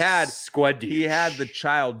 He had the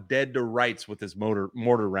child dead to rights with his mortar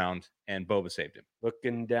round, and Boba saved him.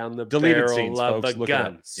 Looking down the deleted barrel scenes, of folks. a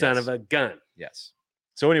gun, son of a gun. Yes.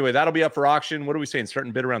 So anyway, that'll be up for auction. What are we saying?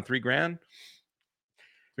 Starting bid around $3,000.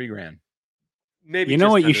 $3,000. Maybe you know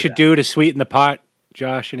what you should do to sweeten the pot,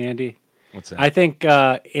 Josh and Andy? What's that? I think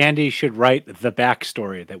Andy should write the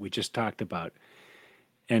backstory that we just talked about,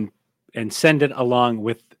 and send it along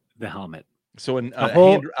with the helmet. So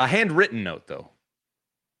a handwritten note, though,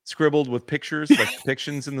 scribbled with pictures, like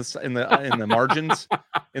depictions in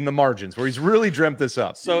the margins, where he's really dreamt this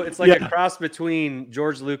up. So it's like a cross between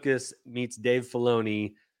George Lucas meets Dave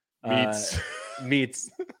Filoni meets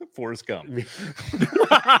Forrest Gump,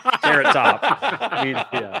 Carrot Top.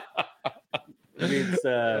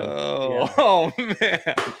 Oh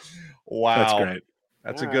man! Wow, that's great.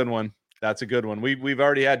 That's a good one. That's a good one. We've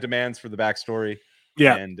already had demands for the backstory.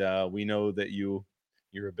 Yeah, and we know that you're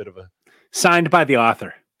a bit of a signed by the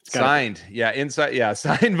author. Signed by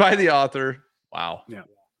the author. Wow. Yeah.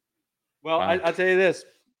 Well, wow. I'll tell you this: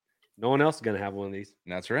 no one else is going to have one of these.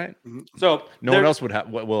 That's right. So no one else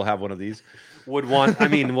will have one of these. We'll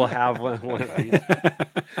have one of these.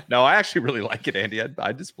 No, I actually really like it, Andy.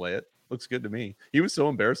 I'd display it. Looks good to me. He was so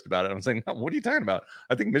embarrassed about it. I was saying, what are you talking about?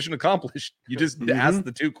 I think mission accomplished. You just asked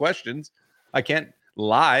the 2 questions. I can't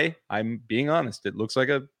lie. I'm being honest. It looks like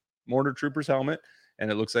a mortar trooper's helmet,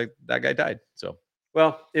 and it looks like that guy died. So,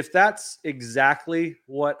 well, if that's exactly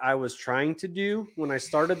what I was trying to do when I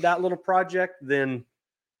started that little project, then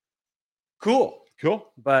cool.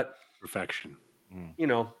 But perfection.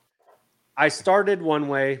 I started one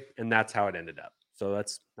way, and that's how it ended up. So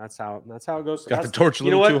that's how it goes. Got the torch a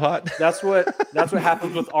little too hot. That's what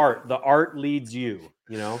happens with art. The art leads you.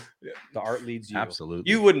 The art leads you.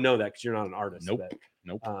 Absolutely. You wouldn't know that because you're not an artist. Nope.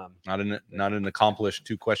 Not an accomplished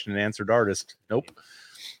 2 question and answered artist. Nope.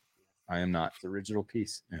 I am not. It's original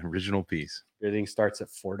piece. An original piece. Everything starts at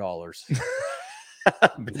 $4.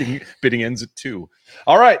 bidding ends at 2.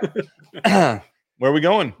 All right. Where are we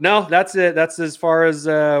going? No, that's it. That's as far as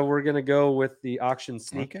we're gonna go with the auction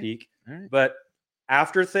sneak peek. All right. But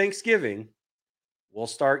after Thanksgiving, we'll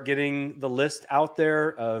start getting the list out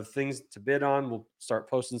there of things to bid on. We'll start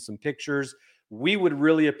posting some pictures. we would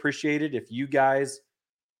really appreciate it if you guys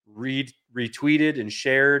retweeted and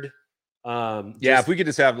shared. If we could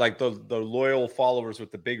just have like the loyal followers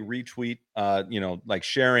with the big retweet, like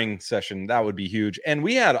sharing session, that would be huge. And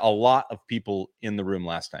we had a lot of people in the room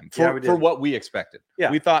last time for what we expected. Yeah.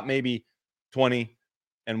 We thought maybe 20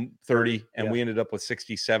 and 30, and we ended up with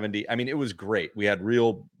 60, 70. I mean, it was great. We had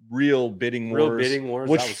real bidding wars,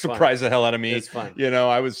 which surprised the hell out of me. It's fun.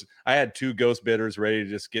 I had 2 ghost bidders ready to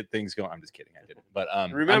just get things going. I'm just kidding. I didn't. But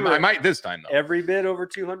remember, I might this time though. Every bid over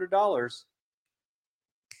 $200,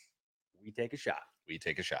 we take a shot.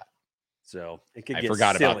 So it could get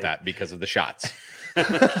forgot silly. about that because of the shots.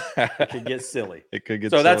 It could get silly. It could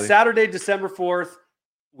get so silly. That's Saturday, December 4th.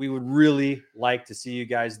 We would really like to see you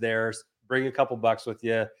guys there. Bring a couple bucks with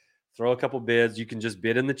you. Throw a couple bids. You can just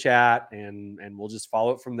bid in the chat, and we'll just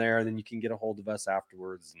follow it from there. And then you can get a hold of us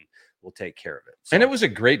afterwards, and we'll take care of it. So, and it was a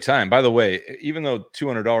great time, by the way. Even though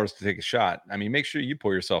 $200 to take a shot, I mean, make sure you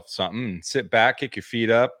pour yourself something and sit back, kick your feet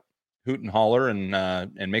up, hoot and holler,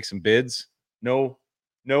 and make some bids. No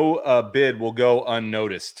bid will go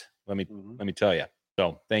unnoticed. Let me tell you.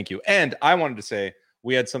 So thank you. And I wanted to say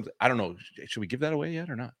we had something. I don't know. Should we give that away yet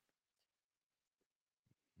or not?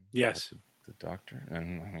 Yes. The doctor. I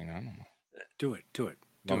don't know. Do it. Want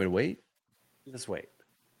me to wait? Let's wait.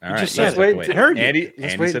 All right. Just said wait. I heard you. Andy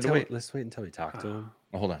said to wait. Let's wait until we talk to him.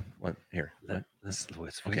 Oh, hold on. What? Here. What? Let's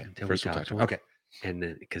wait Okay. until First we we'll talk talk to him. Okay. And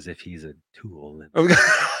then, because if he's a tool, then Oh,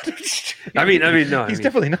 I mean, no, he's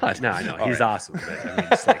definitely not. No, I know All he's right. awesome. But I mean,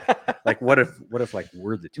 it's like what if like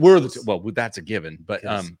we're the tools? We're the well, that's a given. But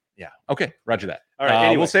yeah. Okay, roger that. All right.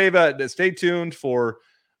 Anyway. We'll save. Stay tuned for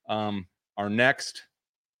our next.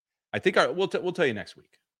 I think we'll tell you next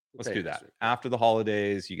week. Let's do that after the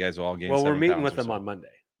holidays. You guys will all gain. Well, we're meeting 7,000 with or them so. on Monday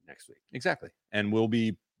next week. Exactly, and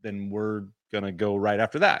we're gonna go right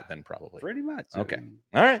after that. Then probably. Pretty much. Okay.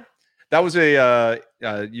 All right. That was a.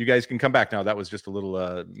 You guys can come back now. That was just a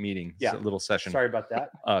little meeting. Yeah. A little session. Sorry about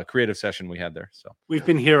that. Creative session we had there. So We've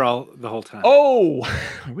been here the whole time. Oh,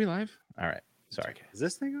 are we live? All right. Sorry. Is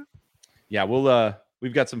this thing on? Yeah,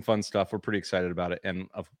 we've got some fun stuff. We're pretty excited about it, and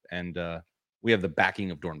we have the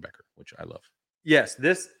backing of Dornbecker, which I love. Yes.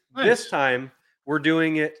 This Nice. time we're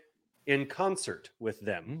doing it in concert with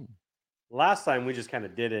them. Last time we just kind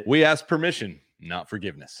of did it. We asked permission, not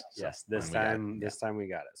forgiveness. So, Yes. This and time we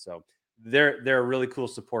got it. So they're a really cool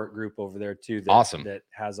support group over there too. Awesome. That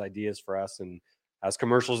has ideas for us and has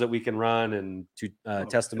commercials that we can run and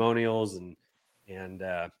testimonials and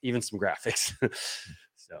even some graphics.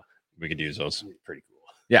 So we could use those. Pretty cool.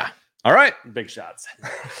 Yeah. All right. Big shots.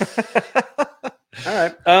 All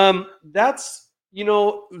right. That's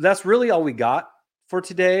really all we got for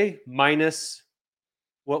today, minus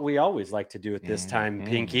what we always like to do at this time,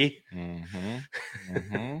 Pinky.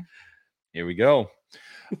 Here we go.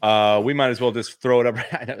 We might as well just throw it up.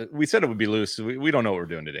 We said it would be loose. So we don't know what we're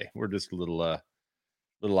doing today. We're just a little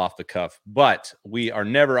off the cuff, but we are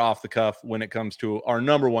never off the cuff when it comes to our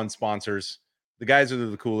number one sponsors. The guys are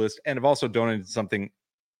the coolest and have also donated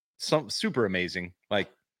some super amazing. Like,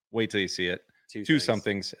 wait till you see it. Two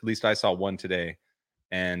somethings. At least I saw one today.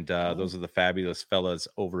 And those are the fabulous fellas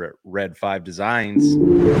over at Red 5 Designs.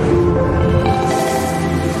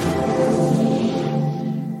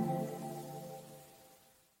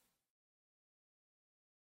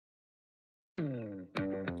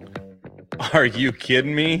 Are you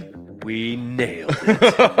kidding me? We nailed it.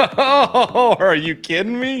 Oh, are you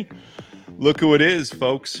kidding me? Look who it is,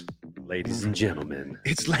 folks. Ladies and gentlemen,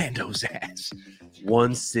 It's Lando's ass.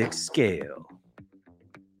 1/6 scale.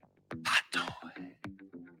 Hot toy.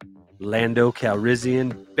 Lando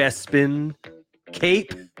Calrissian Bespin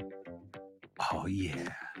cape. Oh yeah,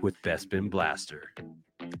 with Bespin blaster.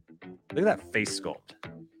 Look at that face sculpt.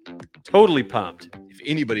 Totally pumped. If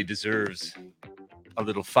anybody deserves a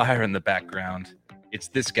little fire in the background, it's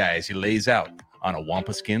this guy as he lays out on a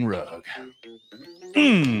wampa skin rug.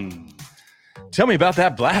 Tell me about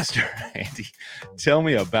that blaster, Andy. Tell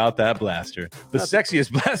me about that blaster. The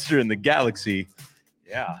sexiest blaster in the galaxy.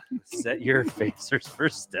 Yeah. Set your phasers for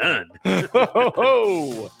stun.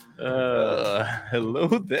 Hello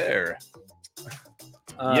there.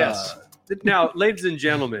 Yes. Now, ladies and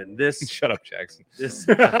gentlemen, this Shut up, Jackson. this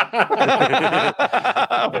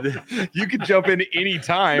You can jump in any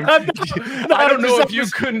time. No, I don't know if you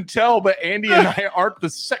couldn't tell, but Andy and I aren't the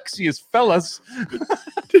sexiest fellas.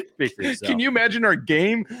 speak for yourself. Can you imagine our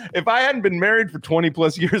game? If I hadn't been married for 20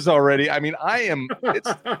 plus years already, I mean, it's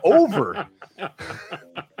over.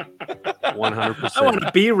 100%. I want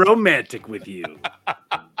to be romantic with you.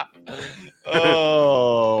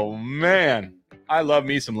 Oh, man. I love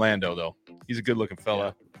me some Lando, though. He's a good looking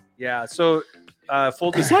fella. Yeah. So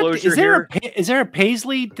Full Is, that, disclosure is there a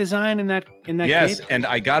Paisley design in that Yes, cape? and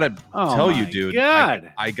I gotta Oh tell you, my dude.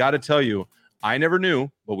 God. I gotta tell you, I never knew,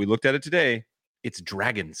 but we looked at it today. It's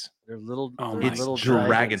dragons. They're little. Oh they're my It's little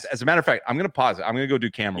dragons. As a matter of fact, I'm gonna pause it. I'm gonna go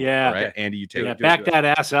do camera. Yeah. Work, all right, Okay. Andy, you take Yeah, it. back that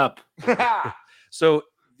ass up. So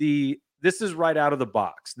this is right out of the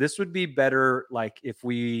box. This would be better like if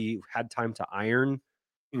we had time to iron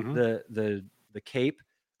Mhm. the cape.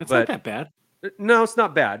 It's but- not that bad. No, it's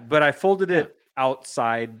not bad. But I folded it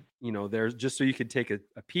outside. There's just so you could take a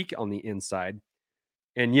peek on the inside.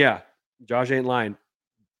 And yeah, Josh ain't lying.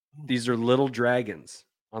 These are little dragons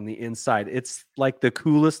on the inside. It's like the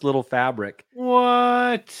coolest little fabric.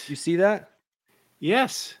 What? You see that?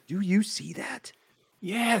 Yes. Do you see that?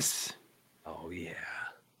 Yes. Oh yeah.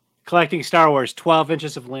 Collecting Star Wars, 12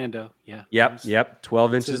 inches of Lando. Yeah. Yep.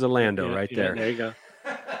 12 That's inches it. of Lando Yeah, right yeah, there. There you go.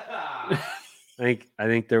 I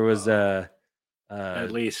think there was At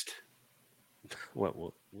least. what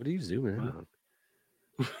are you zooming in What? on?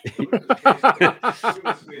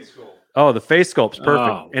 Oh, the face sculpt's perfect.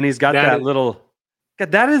 Oh, And he's got that that is- little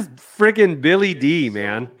God, that is freaking Billy D,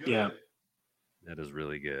 man. Yeah. That is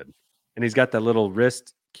really good. And he's got that little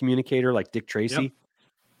wrist communicator like Dick Tracy. Yep.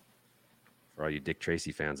 For all you Dick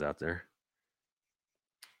Tracy fans out there.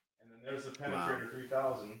 And then there's the Penetrator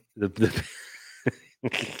 3000.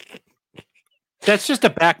 That's just a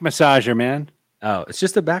back massager, man. Oh, it's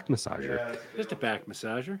just a back massager. Just a back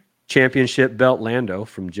massager. Championship belt Lando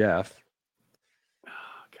from Jeff. Oh,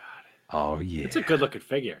 God. Oh yeah. It's a good looking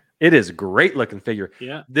figure. It is a great looking figure.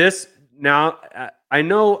 Yeah. This now, I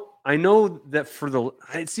know that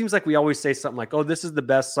it seems like we always say something like, "Oh, this is the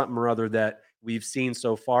best something or other that we've seen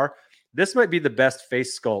so far." This might be the best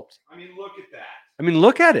face sculpt. I mean, look at that. I mean,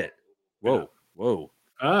 look at it. Whoa.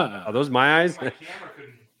 Ah. Are those my eyes? My camera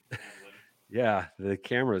couldn't handle it. Yeah, the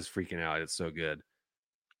camera is freaking out. It's so good.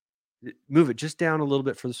 Move it just down a little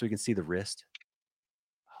bit further so we can see the wrist.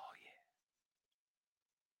 Oh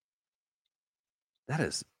yeah, that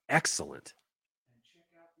is excellent.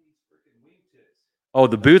 Oh,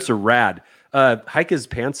 the boots are rad. Hike his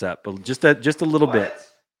pants up, but just a little bit.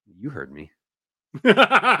 You heard me.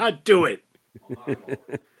 Do it.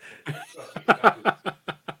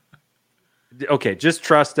 Okay, just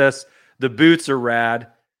trust us. The boots are rad.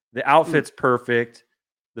 The outfit's perfect.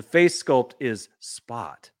 The face sculpt is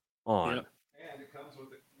spot on. Yep. And it comes with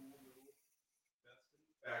a cool little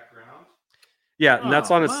background. Yeah, and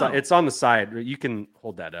that's Oh, on the wow. side. It's on the side. You can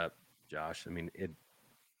hold that up, Josh. I mean,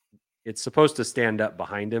 it's supposed to stand up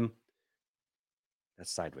behind him.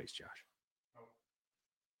 That's sideways, Josh.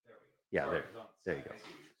 Yeah, there you go.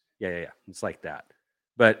 Yeah. It's like that.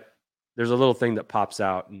 But there's a little thing that pops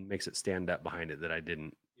out and makes it stand up behind it that I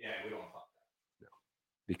didn't. Yeah, we don't pop that.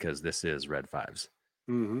 Because this is Red Fives.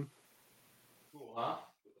 Mm-hmm. Cool, huh?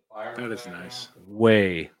 With the fire in That the is background. nice.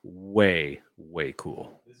 Way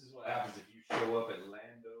cool. This is what happens if you show up at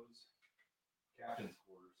Lando's captain's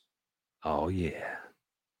quarters. Oh yeah.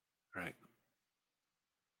 Right.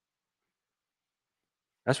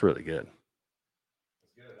 That's really good.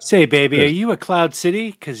 Say, baby, Good. are you a Cloud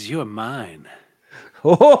City? Because you're mine.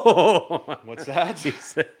 Oh, What's that?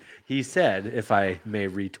 He said, if I may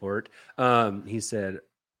retort, he said,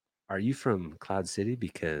 "Are you from Cloud City?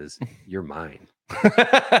 Because you're mine."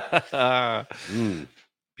 Mm.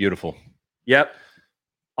 Beautiful. Yep,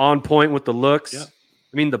 on point with the looks. Yep.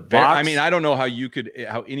 I mean, the box. I mean, I don't know how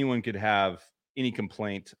anyone could have any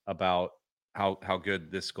complaint about how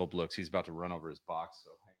good this sculpt looks. He's about to run over his box. So.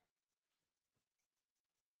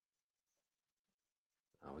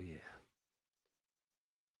 Oh yeah,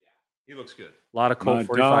 He looks good. a lot of My Colt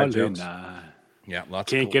 45 darling, jokes. I Yeah,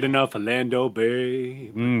 lots. can't of cool. get enough of Lando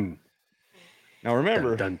Bay. Mm. Now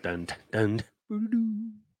remember, Dun, dun, dun,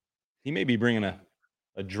 dun. he may be bringing a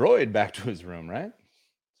droid back to his room, right?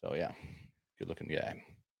 So yeah, good looking guy.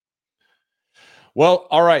 Well,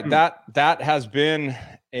 all right. That has been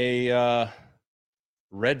a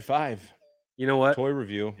Red 5 You know what? toy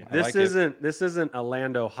review. I This like it. isn't a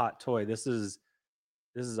Lando hot toy. This is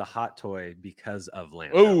a hot toy because of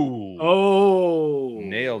Lando. Oh, Oh,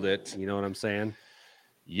 nailed it. You know what I'm saying?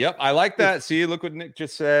 Yep, I like that. See, look what Nick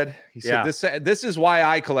just said. He Yeah. said this is why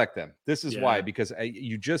I collect them. This is why, Yeah. because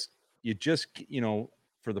you just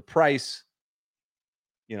for the price,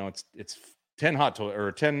 it's 10 hot toy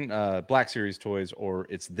or 10 Black Series toys, or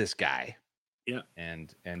it's this guy. Yeah.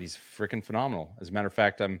 And he's freaking phenomenal. As a matter of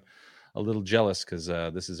fact, I'm a little jealous because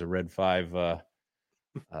this is a Red 5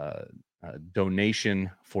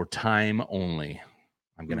 donation for time only.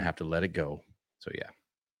 I'm gonna have to let it go. So yeah,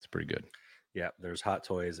 it's pretty good. Yeah, there's hot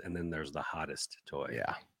toys and then there's the hottest toy.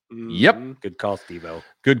 Yeah. Yep. Good call, Steve-O.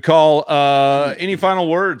 Good call. Any final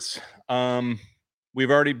words? We've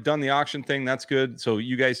already done the auction thing. That's good. So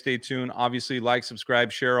you guys stay tuned. Obviously, like,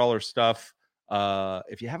 subscribe, share all our stuff.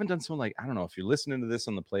 If you haven't done so, like, I don't know, if you're listening to this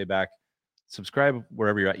on the playback, subscribe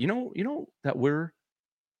wherever you're at. You know that we're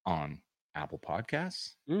on Apple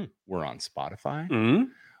Podcasts. We're on Spotify.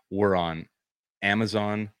 We're on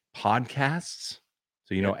Amazon Podcasts.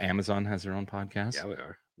 So you know Amazon has their own podcast. Yeah, we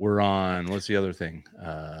are. We're on, what's the other thing?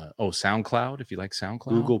 SoundCloud, if you like SoundCloud.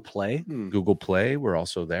 Google Play. Google Play. We're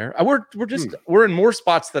also there. We're in more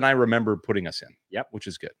spots than I remember putting us in. Yep. Which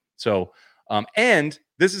is good. So, and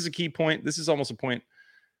this is a key point. This is almost a point.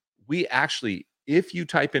 We actually, if you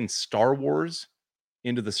type in Star Wars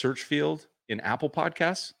into the search field in Apple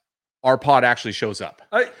Podcasts, our pod actually shows up.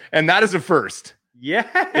 And that is a first. Yeah.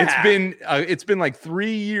 It's been like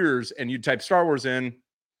 3 years, and you type Star Wars in.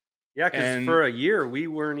 Yeah, because for a year we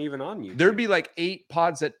weren't even on YouTube. There'd be like 8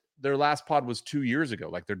 pods that their last pod was 2 years ago.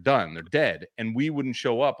 Like they're done, they're dead, and we wouldn't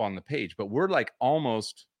show up on the page. But we're like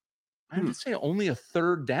almost, I would say, only a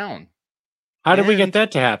third down. How did we get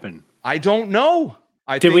that to happen? I don't know.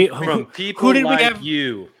 From people who did like we have?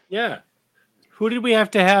 you? Yeah. Who did we have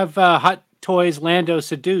to have Hot Toys Lando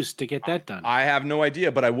seduce to get that done? I have no idea,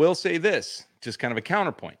 but I will say this, just kind of a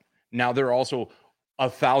counterpoint. Now there are also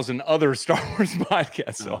 1,000 other Star Wars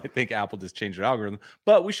podcasts, so I think Apple just changed their algorithm.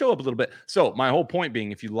 But we show up a little bit. So my whole point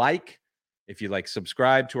being, if you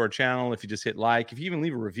subscribe to our channel, if you just hit like, if you even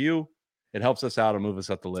leave a review, it helps us out and move us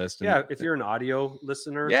up the list. And if you're an audio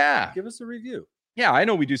listener, give us a review. Yeah, I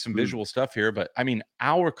know we do some visual stuff here, but I mean,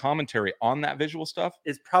 our commentary on that visual stuff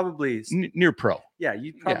is probably near pro. Yeah,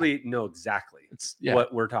 you probably know exactly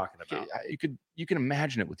what we're talking about. You can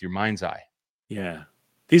imagine it with your mind's eye. Yeah,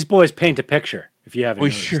 these boys paint a picture. If you haven't, we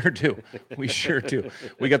sure do. We sure do.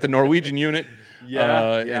 We got the Norwegian unit.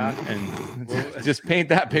 And just paint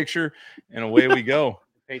that picture, and away we go.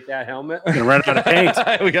 Paint that helmet. We're gonna run out of paint.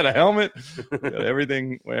 We got a helmet. We got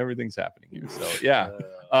everything. Everything's happening here. So yeah.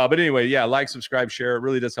 But anyway, like, subscribe, share. It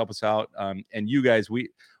really does help us out. And you guys,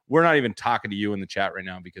 we're not even talking to you in the chat right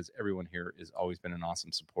now because everyone here has always been an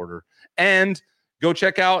awesome supporter. And go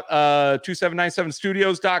check out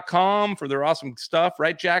 2797studios.com for their awesome stuff,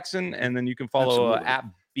 right, Jackson? And then you can follow at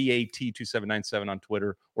BAT2797 on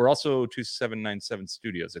Twitter, or also 2797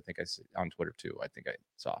 Studios. I think I see on Twitter too. I think I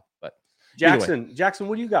saw. But Jackson,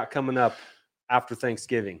 what do you got coming up after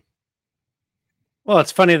Thanksgiving? Well,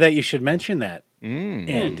 it's funny that you should mention that,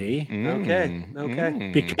 Andy.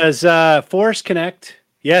 Okay. Because Force Connect,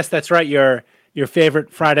 yes, that's right. Your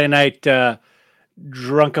favorite Friday night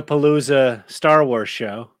Drunkapalooza Star Wars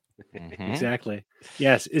show. Exactly.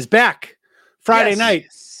 Yes, is back Friday night.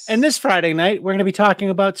 And this Friday night, we're going to be talking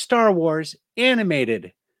about Star Wars,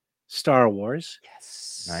 animated Star Wars.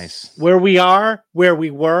 Yes. Nice. Where we are, where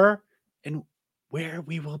we were, and where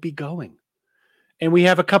we will be going. And we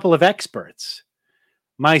have a couple of experts.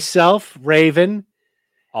 Myself, Raven,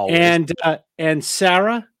 and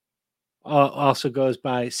Sarah also goes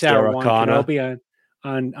by Sarah Wong Kenobi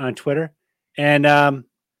on Twitter, and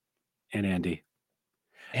Andy.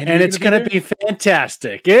 And it's going to be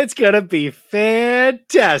fantastic. It's going to be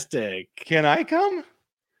fantastic. Can I come?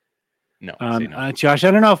 No, no. Josh,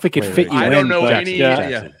 I don't know if we could fit you in. I don't know any.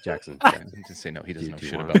 Jackson. Just say no. He doesn't know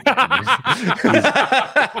shit about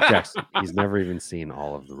Jackson. He's never even seen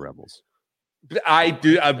all of the Rebels. I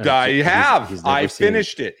do. I have. I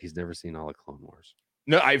finished it. He's never seen all of Clone Wars.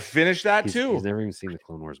 No, I finished that too. He's never even seen the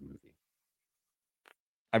Clone Wars movie.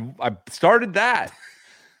 I started that.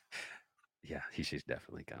 Yeah, he should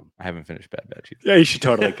definitely come. I haven't finished Bad Batch either. Yeah, you should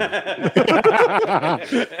totally come.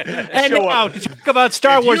 And now to talk about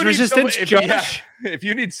Star Wars Resistance, Josh. If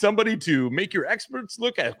you need somebody to make your experts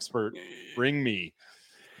look expert, bring me.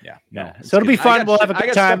 Yeah, no. So it'll be fun. We'll have a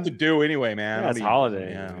good time. Stuff to do anyway, man. It's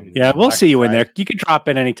holiday. Yeah, we'll see you in there. You can drop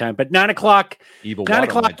in anytime. But 9 o'clock, 9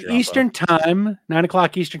 o'clock Eastern time. 9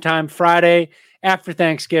 o'clock Eastern time, Friday after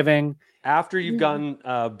Thanksgiving. After you've gotten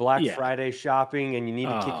Black Friday shopping and you need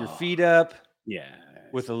to kick your feet up. Yeah.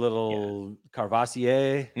 With a little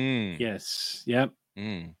Carvassier. Yes. Yep.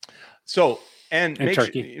 So, and make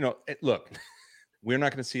turkey. Sure, look, we're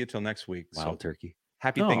not going to see you till next week. Wild turkey.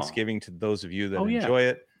 Happy Thanksgiving to those of you that enjoy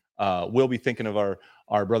it. We'll be thinking of our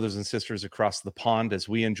brothers and sisters across the pond as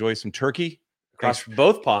we enjoy some turkey. Across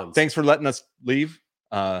both ponds. Thanks for letting us leave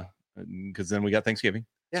because then we got Thanksgiving.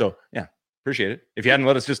 Yeah. So, appreciate it. If you hadn't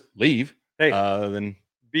let us just leave, then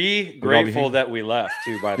be grateful that we left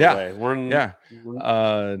too. By the way, we're no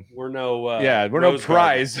no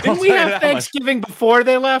prize. Didn't we have Thanksgiving before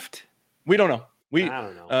they left? We don't know. We I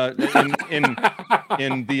don't know.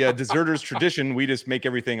 in the deserters tradition, we just make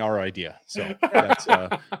everything our idea. So that's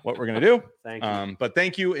what we're gonna do. Thank you. But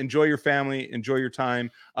thank you. Enjoy your family. Enjoy your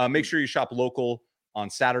time. Make sure you shop local on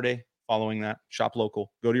Saturday. Following that, shop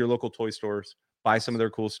local. Go to your local toy stores. Buy some of their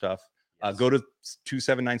cool stuff. Go to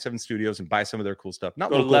 2797 Studios and buy some of their cool stuff.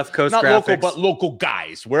 Not Go local, to Left Coast not Graphics. local, but local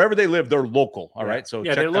guys. Wherever they live, they're local. All right. So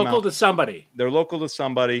yeah, check they're them local out. to somebody. They're local to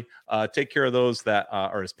somebody. Take care of those that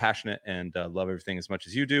are as passionate and love everything as much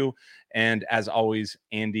as you do. And as always,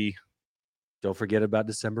 Andy, Don't forget about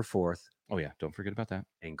December 4th oh yeah, don't forget about that.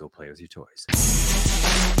 and go play with your toys.